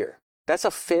failure. That's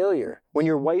a failure. When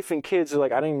your wife and kids are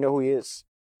like, I don't even know who he is.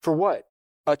 For what?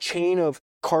 A chain of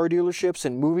car dealerships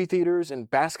and movie theaters and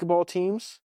basketball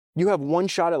teams? You have one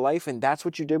shot at life and that's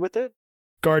what you did with it?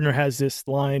 Gardner has this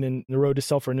line in The Road to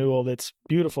Self-Renewal that's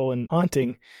beautiful and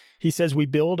haunting. He says, we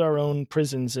build our own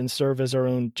prisons and serve as our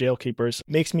own jail keepers.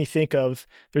 Makes me think of,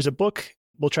 there's a book,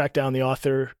 we'll track down the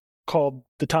author, called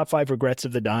The Top 5 Regrets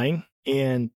of the Dying.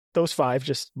 And those 5,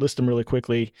 just list them really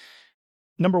quickly.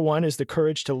 Number 1 is the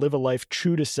courage to live a life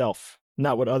true to self,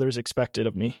 not what others expected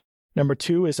of me. Number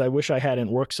 2 is I wish I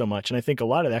hadn't worked so much. And I think a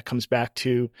lot of that comes back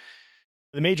to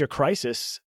the major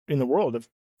crisis in the world of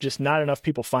just not enough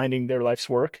people finding their life's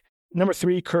work. Number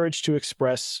 3, courage to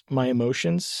express my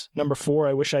emotions. Number 4,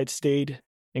 I wish I'd stayed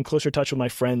in closer touch with my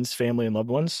friends, family, and loved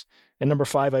ones. And number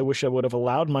 5, I wish I would have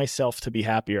allowed myself to be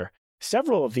happier.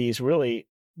 Several of these really,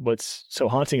 what's so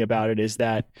haunting about it is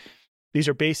that these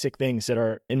are basic things that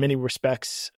are in many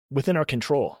respects within our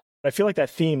control. I feel like that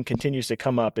theme continues to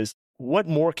come up is what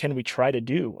more can we try to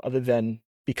do other than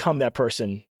become that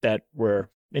person that we're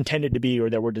intended to be or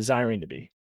that we're desiring to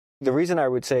be? The reason I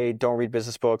would say don't read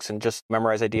business books and just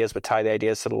memorize ideas, but tie the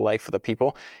ideas to the life of the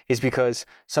people is because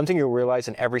something you'll realize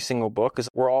in every single book is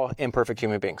we're all imperfect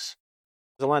human beings.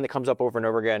 There's a line that comes up over and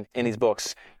over again in these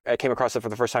books. I came across it for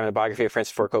the first time in the biography of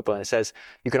Francis Ford Coppola, and it says,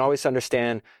 you can always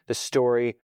understand the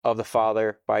story of the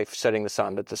father by studying the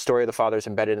son, that the story of the father is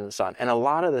embedded in the son. And a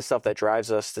lot of the stuff that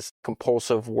drives us, this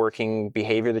compulsive working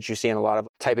behavior that you see in a lot of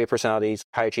type A personalities,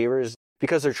 high achievers,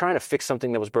 because they're trying to fix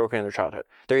something that was broken in their childhood.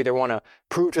 They either want to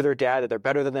prove to their dad that they're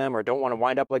better than them or don't want to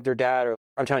wind up like their dad. Or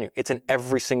I'm telling you, it's in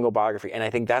every single biography. And I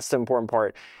think that's the important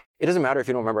part. It doesn't matter if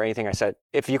you don't remember anything I said.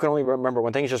 If you can only remember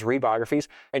one thing, is just read biographies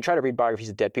and try to read biographies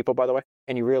of dead people, by the way.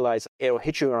 And you realize it'll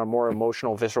hit you on a more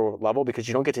emotional, visceral level because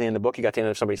you don't get to the end of the book, you got to the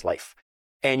end of somebody's life.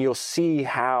 And you'll see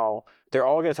how They're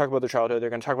all going to talk about their childhood. They're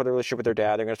going to talk about their relationship with their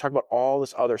dad. They're going to talk about all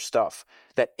this other stuff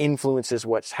that influences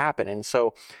what's happened. And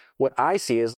so what I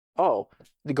see is,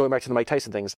 going back to the Mike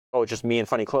Tyson things, just me in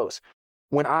funny clothes.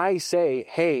 When I say,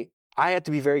 hey, I have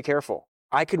to be very careful.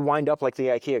 I could wind up like the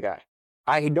IKEA guy.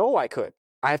 I know I could.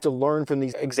 I have to learn from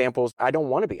these examples. I don't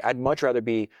want to be. I'd much rather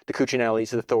be the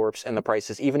Cuccinellis, the Thorpes, and the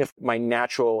Prices, even if my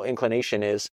natural inclination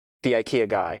is the IKEA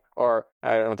guy, or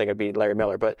I don't think I'd be Larry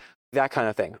Miller, but that kind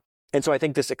of thing. And so I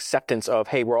think this acceptance of,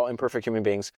 hey, we're all imperfect human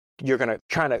beings, you're going to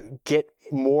try to get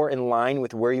more in line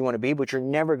with where you want to be, but you're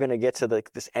never going to get to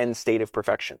this end state of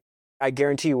perfection. I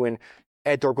guarantee you when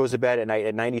Ed Thorpe goes to bed at night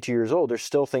at 92 years old, there's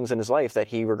still things in his life that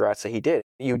he regrets that he did.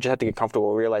 You just have to get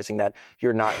comfortable realizing that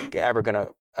you're not ever going to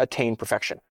attain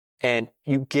perfection. And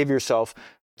you give yourself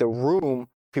the room.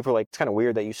 People are like, it's kind of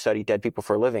weird that you study dead people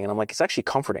for a living. And I'm like, it's actually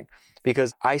comforting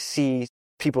because I see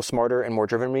people smarter and more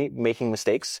driven than me making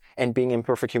mistakes and being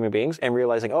imperfect human beings and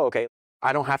realizing, okay,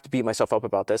 I don't have to beat myself up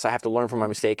about this. I have to learn from my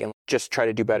mistake and just try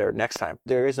to do better next time.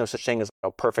 There is no such thing as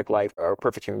a perfect life or a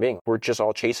perfect human being. We're just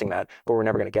all chasing that, but we're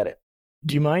never going to get it.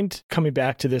 Do you mind coming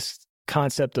back to this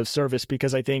concept of service?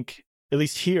 Because I think, at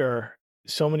least here,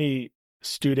 so many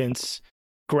students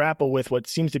grapple with what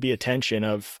seems to be a tension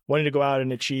of wanting to go out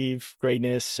and achieve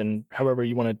greatness, and however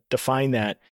you want to define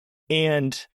that,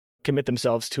 and commit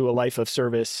themselves to a life of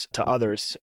service to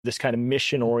others, this kind of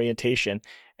mission orientation.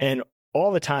 And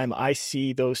all the time, I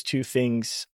see those two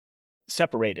things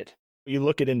separated. You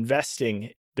look at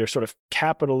investing, there's sort of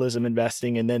capitalism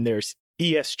investing, and then there's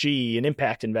ESG and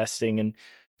impact investing and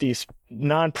these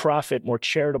nonprofit, more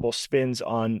charitable spins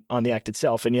on the act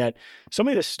itself. And yet, so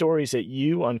many of the stories that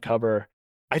you uncover,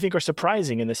 I think, are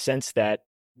surprising in the sense that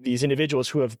these individuals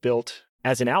who have built,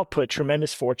 as an output,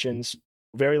 tremendous fortunes,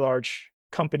 very large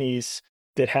companies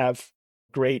that have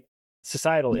great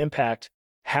societal impact,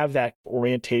 have that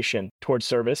orientation toward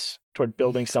service, toward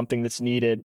building something that's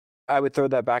needed. I would throw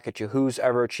that back at you. Who's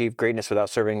ever achieved greatness without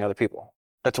serving other people?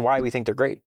 That's why we think they're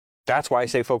great. That's why I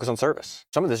say focus on service.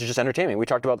 Some of this is just entertainment. We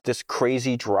talked about this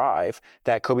crazy drive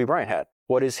that Kobe Bryant had.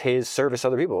 What is his service to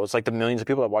other people? It's like the millions of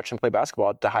people that watch him play basketball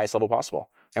at the highest level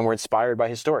possible and were inspired by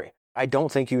his story. I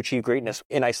don't think you achieve greatness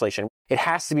in isolation. It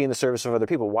has to be in the service of other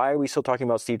people. Why are we still talking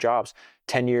about Steve Jobs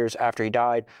 10 years after he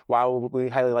died? Why would we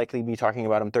highly likely be talking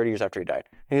about him 30 years after he died?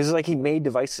 And it's like he made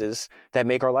devices that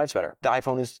make our lives better. The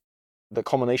iPhone is the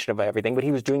culmination of everything, but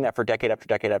he was doing that for decade after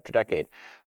decade after decade.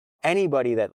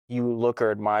 Anybody that you look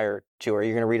or admire to, or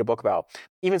you're going to read a book about,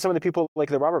 even some of the people like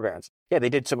the robber barons. Yeah, they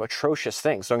did some atrocious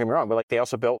things, don't get me wrong, but like they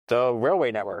also built the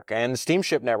railway network and the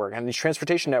steamship network and these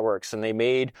transportation networks, and they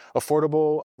made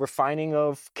affordable refining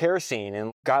of kerosene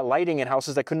and got lighting in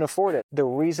houses that couldn't afford it. The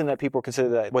reason that people consider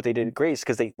that what they did great is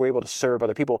because they were able to serve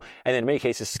other people and in many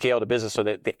cases scale the business so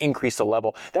that they increase the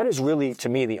level. That is really, to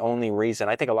me, the only reason.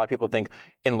 I think a lot of people think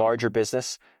enlarge your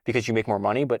business because you make more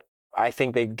money, but I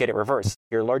think they get it reversed.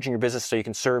 You're enlarging your business so you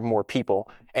can serve more people.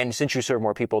 And since you serve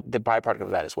more people, the byproduct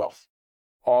of that is wealth.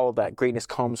 All of that greatness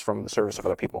comes from the service of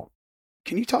other people.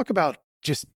 Can you talk about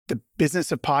just the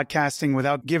business of podcasting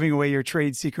without giving away your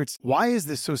trade secrets? Why is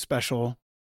this so special?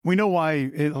 We know why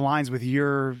it aligns with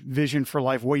your vision for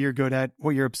life, what you're good at,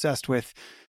 what you're obsessed with.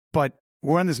 But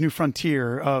we're on this new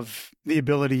frontier of the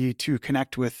ability to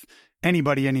connect with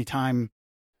anybody, anytime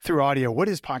through audio. What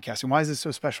is podcasting? Why is this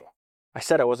so special? I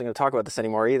said I wasn't going to talk about this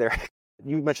anymore either.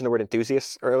 You mentioned the word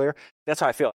enthusiast earlier. That's how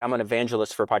I feel. I'm an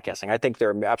evangelist for podcasting. I think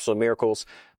they're absolute miracles.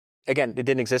 Again, it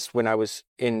didn't exist when I was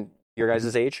in your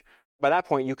guys' age. By that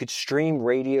point, you could stream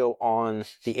radio on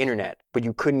the internet, but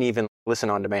you couldn't even listen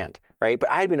on demand, right? But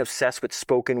I had been obsessed with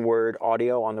spoken word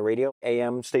audio on the radio,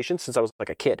 AM stations, since I was like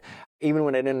a kid. Even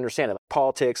when I didn't understand it, like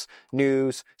politics,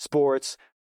 news, sports,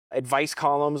 advice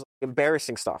columns,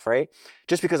 embarrassing stuff, right?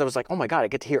 Just because I was like, oh my God, I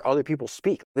get to hear other people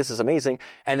speak. This is amazing.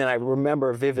 And then I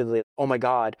remember vividly, oh my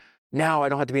God, now I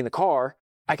don't have to be in the car.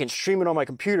 I can stream it on my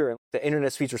computer. And the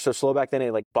internet speeds were so slow back then,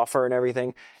 it like buffer and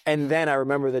everything. And then I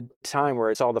remember the time where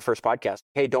I saw the first podcast.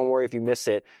 Hey, don't worry if you miss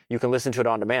it. You can listen to it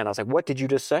on demand. I was like, what did you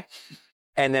just say?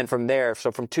 And then from there,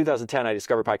 so from 2010, I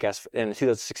discovered podcasts. And in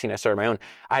 2016, I started my own.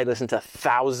 I listened to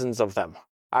thousands of them.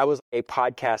 I was a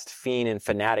podcast fiend and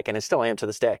fanatic, and I still am to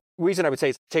this day. The reason I would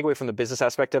say is take away from the business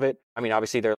aspect of it. I mean,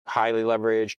 obviously, they're highly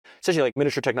leveraged, essentially like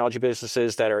miniature technology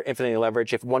businesses that are infinitely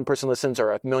leveraged. If one person listens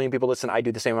or 1 million people listen, I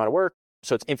do the same amount of work.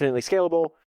 So it's infinitely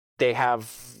scalable. They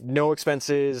have no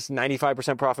expenses,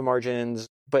 95% profit margins.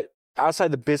 But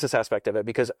outside the business aspect of it,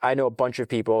 because I know a bunch of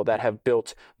people that have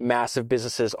built massive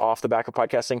businesses off the back of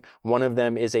podcasting. One of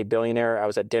them is a billionaire. I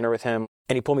was at dinner with him,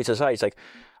 And he pulled me to the side. He's like,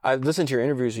 I've listened to your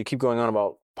interviews. You keep going on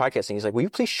about podcasting. He's like, will you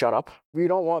please shut up? We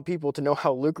don't want people to know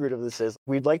how lucrative this is.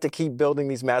 We'd like to keep building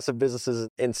these massive businesses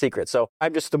in secret. So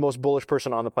I'm just the most bullish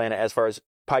person on the planet as far as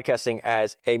podcasting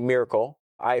as a miracle.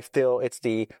 I feel it's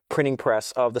the printing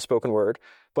press of the spoken word,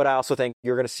 but I also think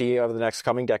you're going to see over the next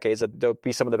coming decades that there'll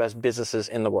be some of the best businesses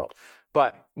in the world.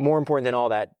 But more important than all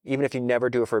that, even if you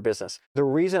never do it for a business, the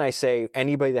reason I say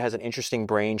anybody that has an interesting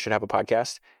brain should have a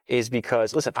podcast is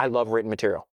because, listen, I love written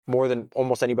material more than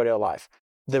almost anybody alive.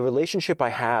 The relationship I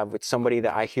have with somebody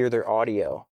that I hear their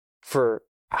audio for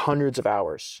hundreds of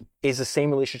hours is the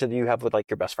same relationship that you have with like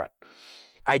your best friend.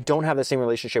 I don't have the same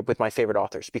relationship with my favorite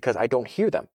authors because I don't hear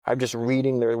them. I'm just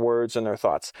reading their words and their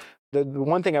thoughts. The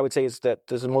one thing I would say is that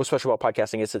the most special about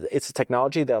podcasting is that it's a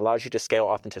technology that allows you to scale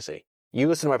authenticity. You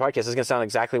listen to my podcast, it's going to sound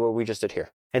exactly what we just did here.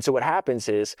 And so what happens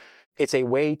is it's a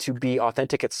way to be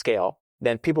authentic at scale.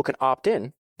 Then people can opt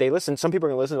in. They listen. Some people are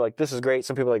going to listen like, this is great.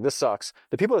 Some people are like, this sucks.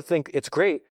 The people that think it's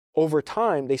great, over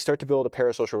time, they start to build a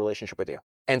parasocial relationship with you.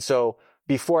 And so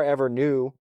before I ever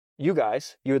knew you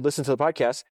guys, you would listen to the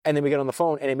podcast and then we get on the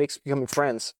phone and it makes becoming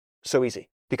friends so easy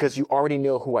because you already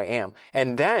know who I am.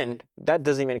 And then that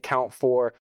doesn't even account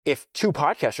for if two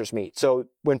podcasters meet. So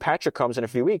when Patrick comes in a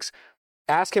few weeks,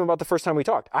 ask him about the first time we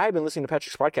talked. I had been listening to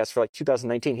Patrick's podcast for like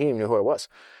 2019. He didn't even know who I was.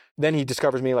 Then he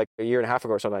discovers me like a year and a half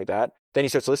ago or something like that. Then he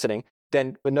starts listening.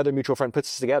 Then another mutual friend puts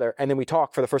us together and then we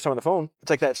talk for the first time on the phone. It's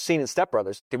like that scene in Step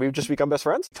Brothers. Did we just become best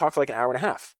friends? Talk for like an hour and a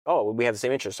half. Oh, we have the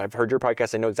same interests. I've heard your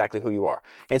podcast. I know exactly who you are.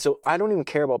 And so I don't even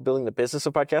care about building the business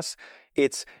of podcasts.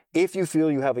 It's if you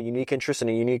feel you have a unique interest and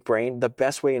a unique brain, the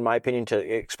best way, in my opinion, to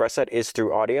express that is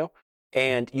through audio.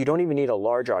 And you don't even need a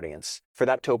large audience for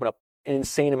that to open up an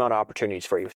insane amount of opportunities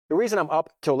for you. The reason I'm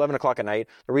up till 11 o'clock at night,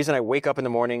 the reason I wake up in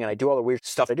the morning and I do all the weird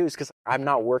stuff I do is because I'm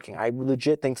not working. I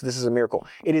legit think this is a miracle.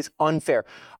 It is unfair.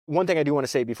 One thing I do want to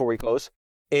say before we close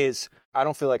is I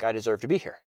don't feel like I deserve to be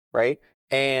here, right?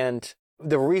 And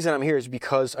the reason I'm here is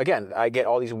because, again, I get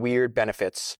all these weird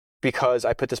benefits because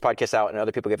I put this podcast out and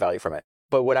other people get value from it.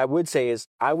 But what I would say is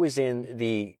I was in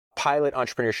the pilot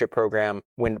entrepreneurship program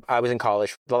when I was in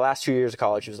college. The last 2 years of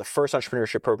college, it was the first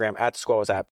entrepreneurship program at the school I was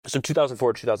at. So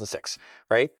 2004 to 2006,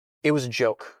 right? It was a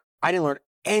joke. I didn't learn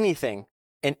anything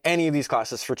in any of these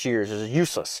classes for 2 years. It was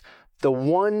useless. The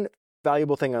one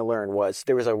valuable thing I learned was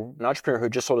there was an entrepreneur who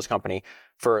just sold his company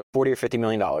for $40 or $50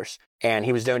 million. And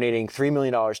he was donating $3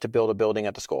 million to build a building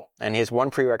at the school. And his one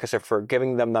prerequisite for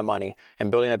giving them that money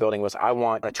and building that building was, I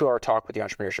want a 2-hour talk with the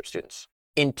entrepreneurship students.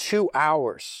 In 2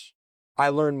 hours, I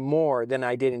learned more than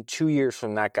I did in 2 years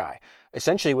from that guy.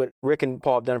 Essentially, what Rick and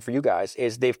Paul have done for you guys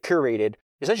is they've curated,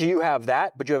 essentially you have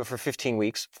that, but you have it for 15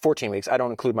 weeks, 14 weeks. I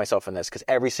don't include myself in this because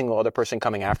every single other person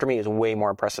coming after me is way more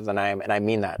impressive than I am, and I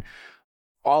mean that.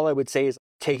 All I would say is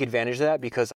take advantage of that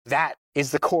because that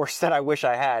is the course that I wish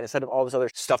I had instead of all this other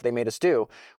stuff they made us do.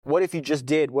 What if you just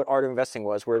did what Art of Investing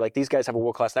was, where like these guys have a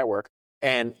world-class network,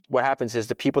 and what happens is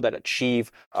the people that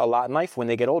achieve a lot in life, when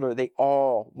they get older, they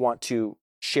all want to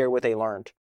share what they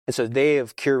learned. And so they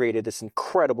have curated this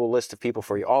incredible list of people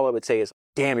for you. All I would say is,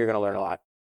 damn, you're going to learn a lot.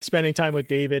 Spending time with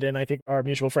David and I think our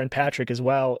mutual friend Patrick as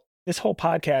well, this whole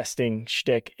podcasting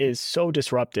shtick is so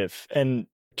disruptive and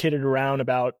kidded around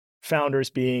about founders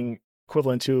being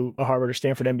equivalent to a Harvard or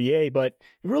Stanford MBA, but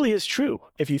it really is true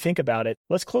if you think about it.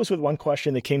 Let's close with one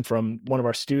question that came from one of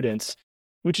our students,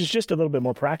 which is just a little bit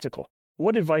more practical.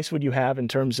 What advice would you have in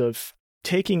terms of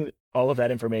taking all of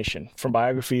that information from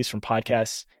biographies, from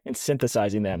podcasts, and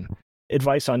synthesizing them?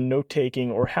 Advice on note-taking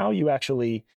or how you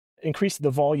actually increase the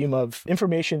volume of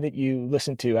information that you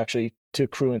listen to actually to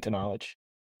accrue into knowledge?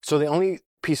 So the only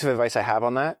piece of advice I have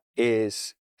on that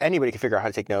is anybody can figure out how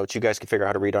to take notes. You guys can figure out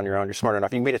how to read on your own. You're smart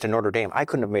enough. You made it to Notre Dame. I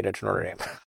couldn't have made it to Notre Dame.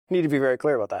 I need to be very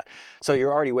clear about that. So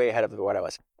you're already way ahead of what I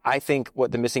was. I think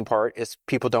what the missing part is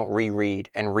people don't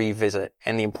reread and revisit,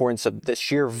 and the importance of the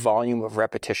sheer volume of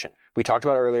repetition. We talked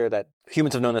about earlier that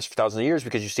humans have known this for thousands of years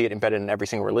because you see it embedded in every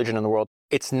single religion in the world.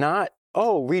 It's not,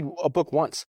 oh, read a book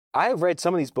once. I've read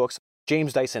some of these books.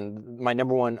 James Dyson, my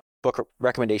number one book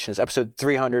recommendation is episode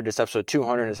 300, it's episode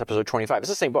 200, it's episode 25. It's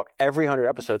the same book. Every 100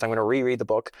 episodes, I'm going to reread the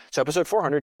book. So episode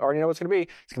 400, I already know what it's going to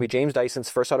be. It's going to be James Dyson's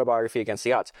first autobiography, Against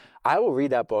the Odds. I will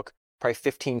read that book probably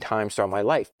 15 times throughout my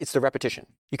life. It's the repetition.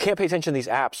 You can't pay attention to these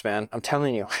apps, man. I'm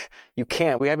telling you, you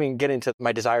can't. We haven't even get into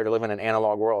my desire to live in an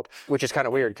analog world, which is kind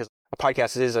of weird because a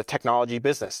podcast is a technology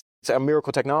business. It's a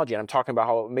miracle technology, and I'm talking about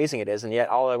how amazing it is, and yet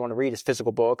all I want to read is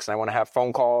physical books, and I want to have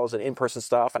phone calls and in-person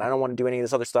stuff, and I don't want to do any of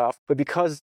this other stuff. But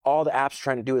because all the apps are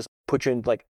trying to do is put you in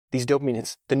like these dopamine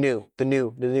hits, the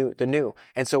new.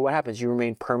 And so what happens? You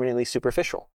remain permanently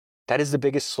superficial. That is the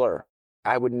biggest slur.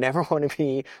 I would never want to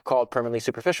be called permanently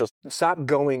superficial. Stop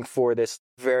going for this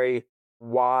very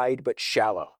wide but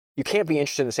shallow. You can't be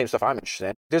interested in the same stuff I'm interested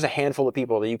in. There's a handful of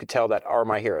people that you could tell that are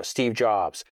my heroes. Steve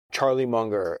Jobs, Charlie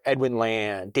Munger, Edwin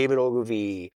Land, David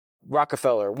Ogilvy,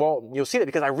 Rockefeller. Well, you'll see that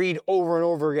because I read over and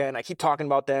over again. I keep talking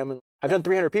about them. I've done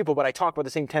 300 people, but I talk about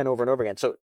the same 10 over and over again.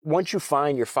 So once you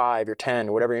find your 5, your 10,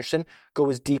 or whatever you're interested in, go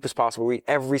as deep as possible. Read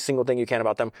every single thing you can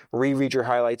about them. Reread your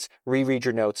highlights, reread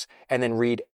your notes, and then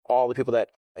read all the people that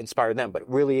inspired them. But it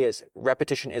really is,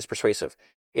 repetition is persuasive.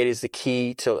 It is the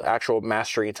key to actual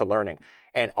mastery and to learning.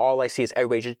 And all I see is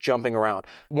everybody just jumping around.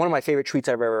 One of my favorite tweets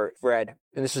I've ever read,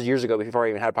 and this was years ago before I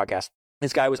even had a podcast,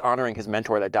 this guy was honoring his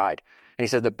mentor that died. And he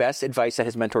said the best advice that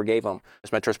his mentor gave him,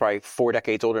 his mentor is probably 4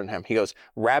 decades older than him. He goes,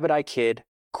 rabbit-eyed kid,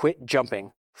 quit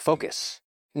jumping, focus.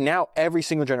 Now every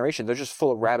single generation, they're just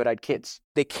full of rabbit-eyed kids.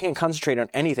 They can't concentrate on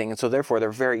anything, and so therefore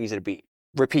they're very easy to beat.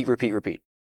 Repeat, repeat, repeat.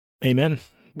 Amen.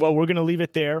 Well, we're going to leave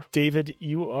it there. David,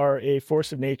 you are a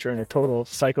force of nature and a total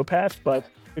psychopath, but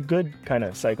a good kind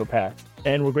of psychopath.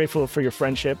 And we're grateful for your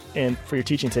friendship and for your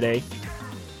teaching today.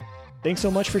 Thanks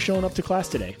so much for showing up to class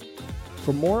today.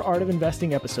 For more Art of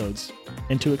Investing episodes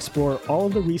and to explore all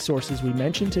of the resources we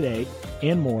mentioned today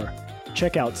and more,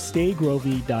 check out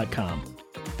staygrovey.com.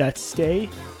 That's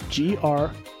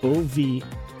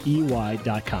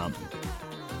staygrovey.com.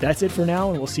 That's it for now,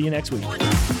 and we'll see you next week.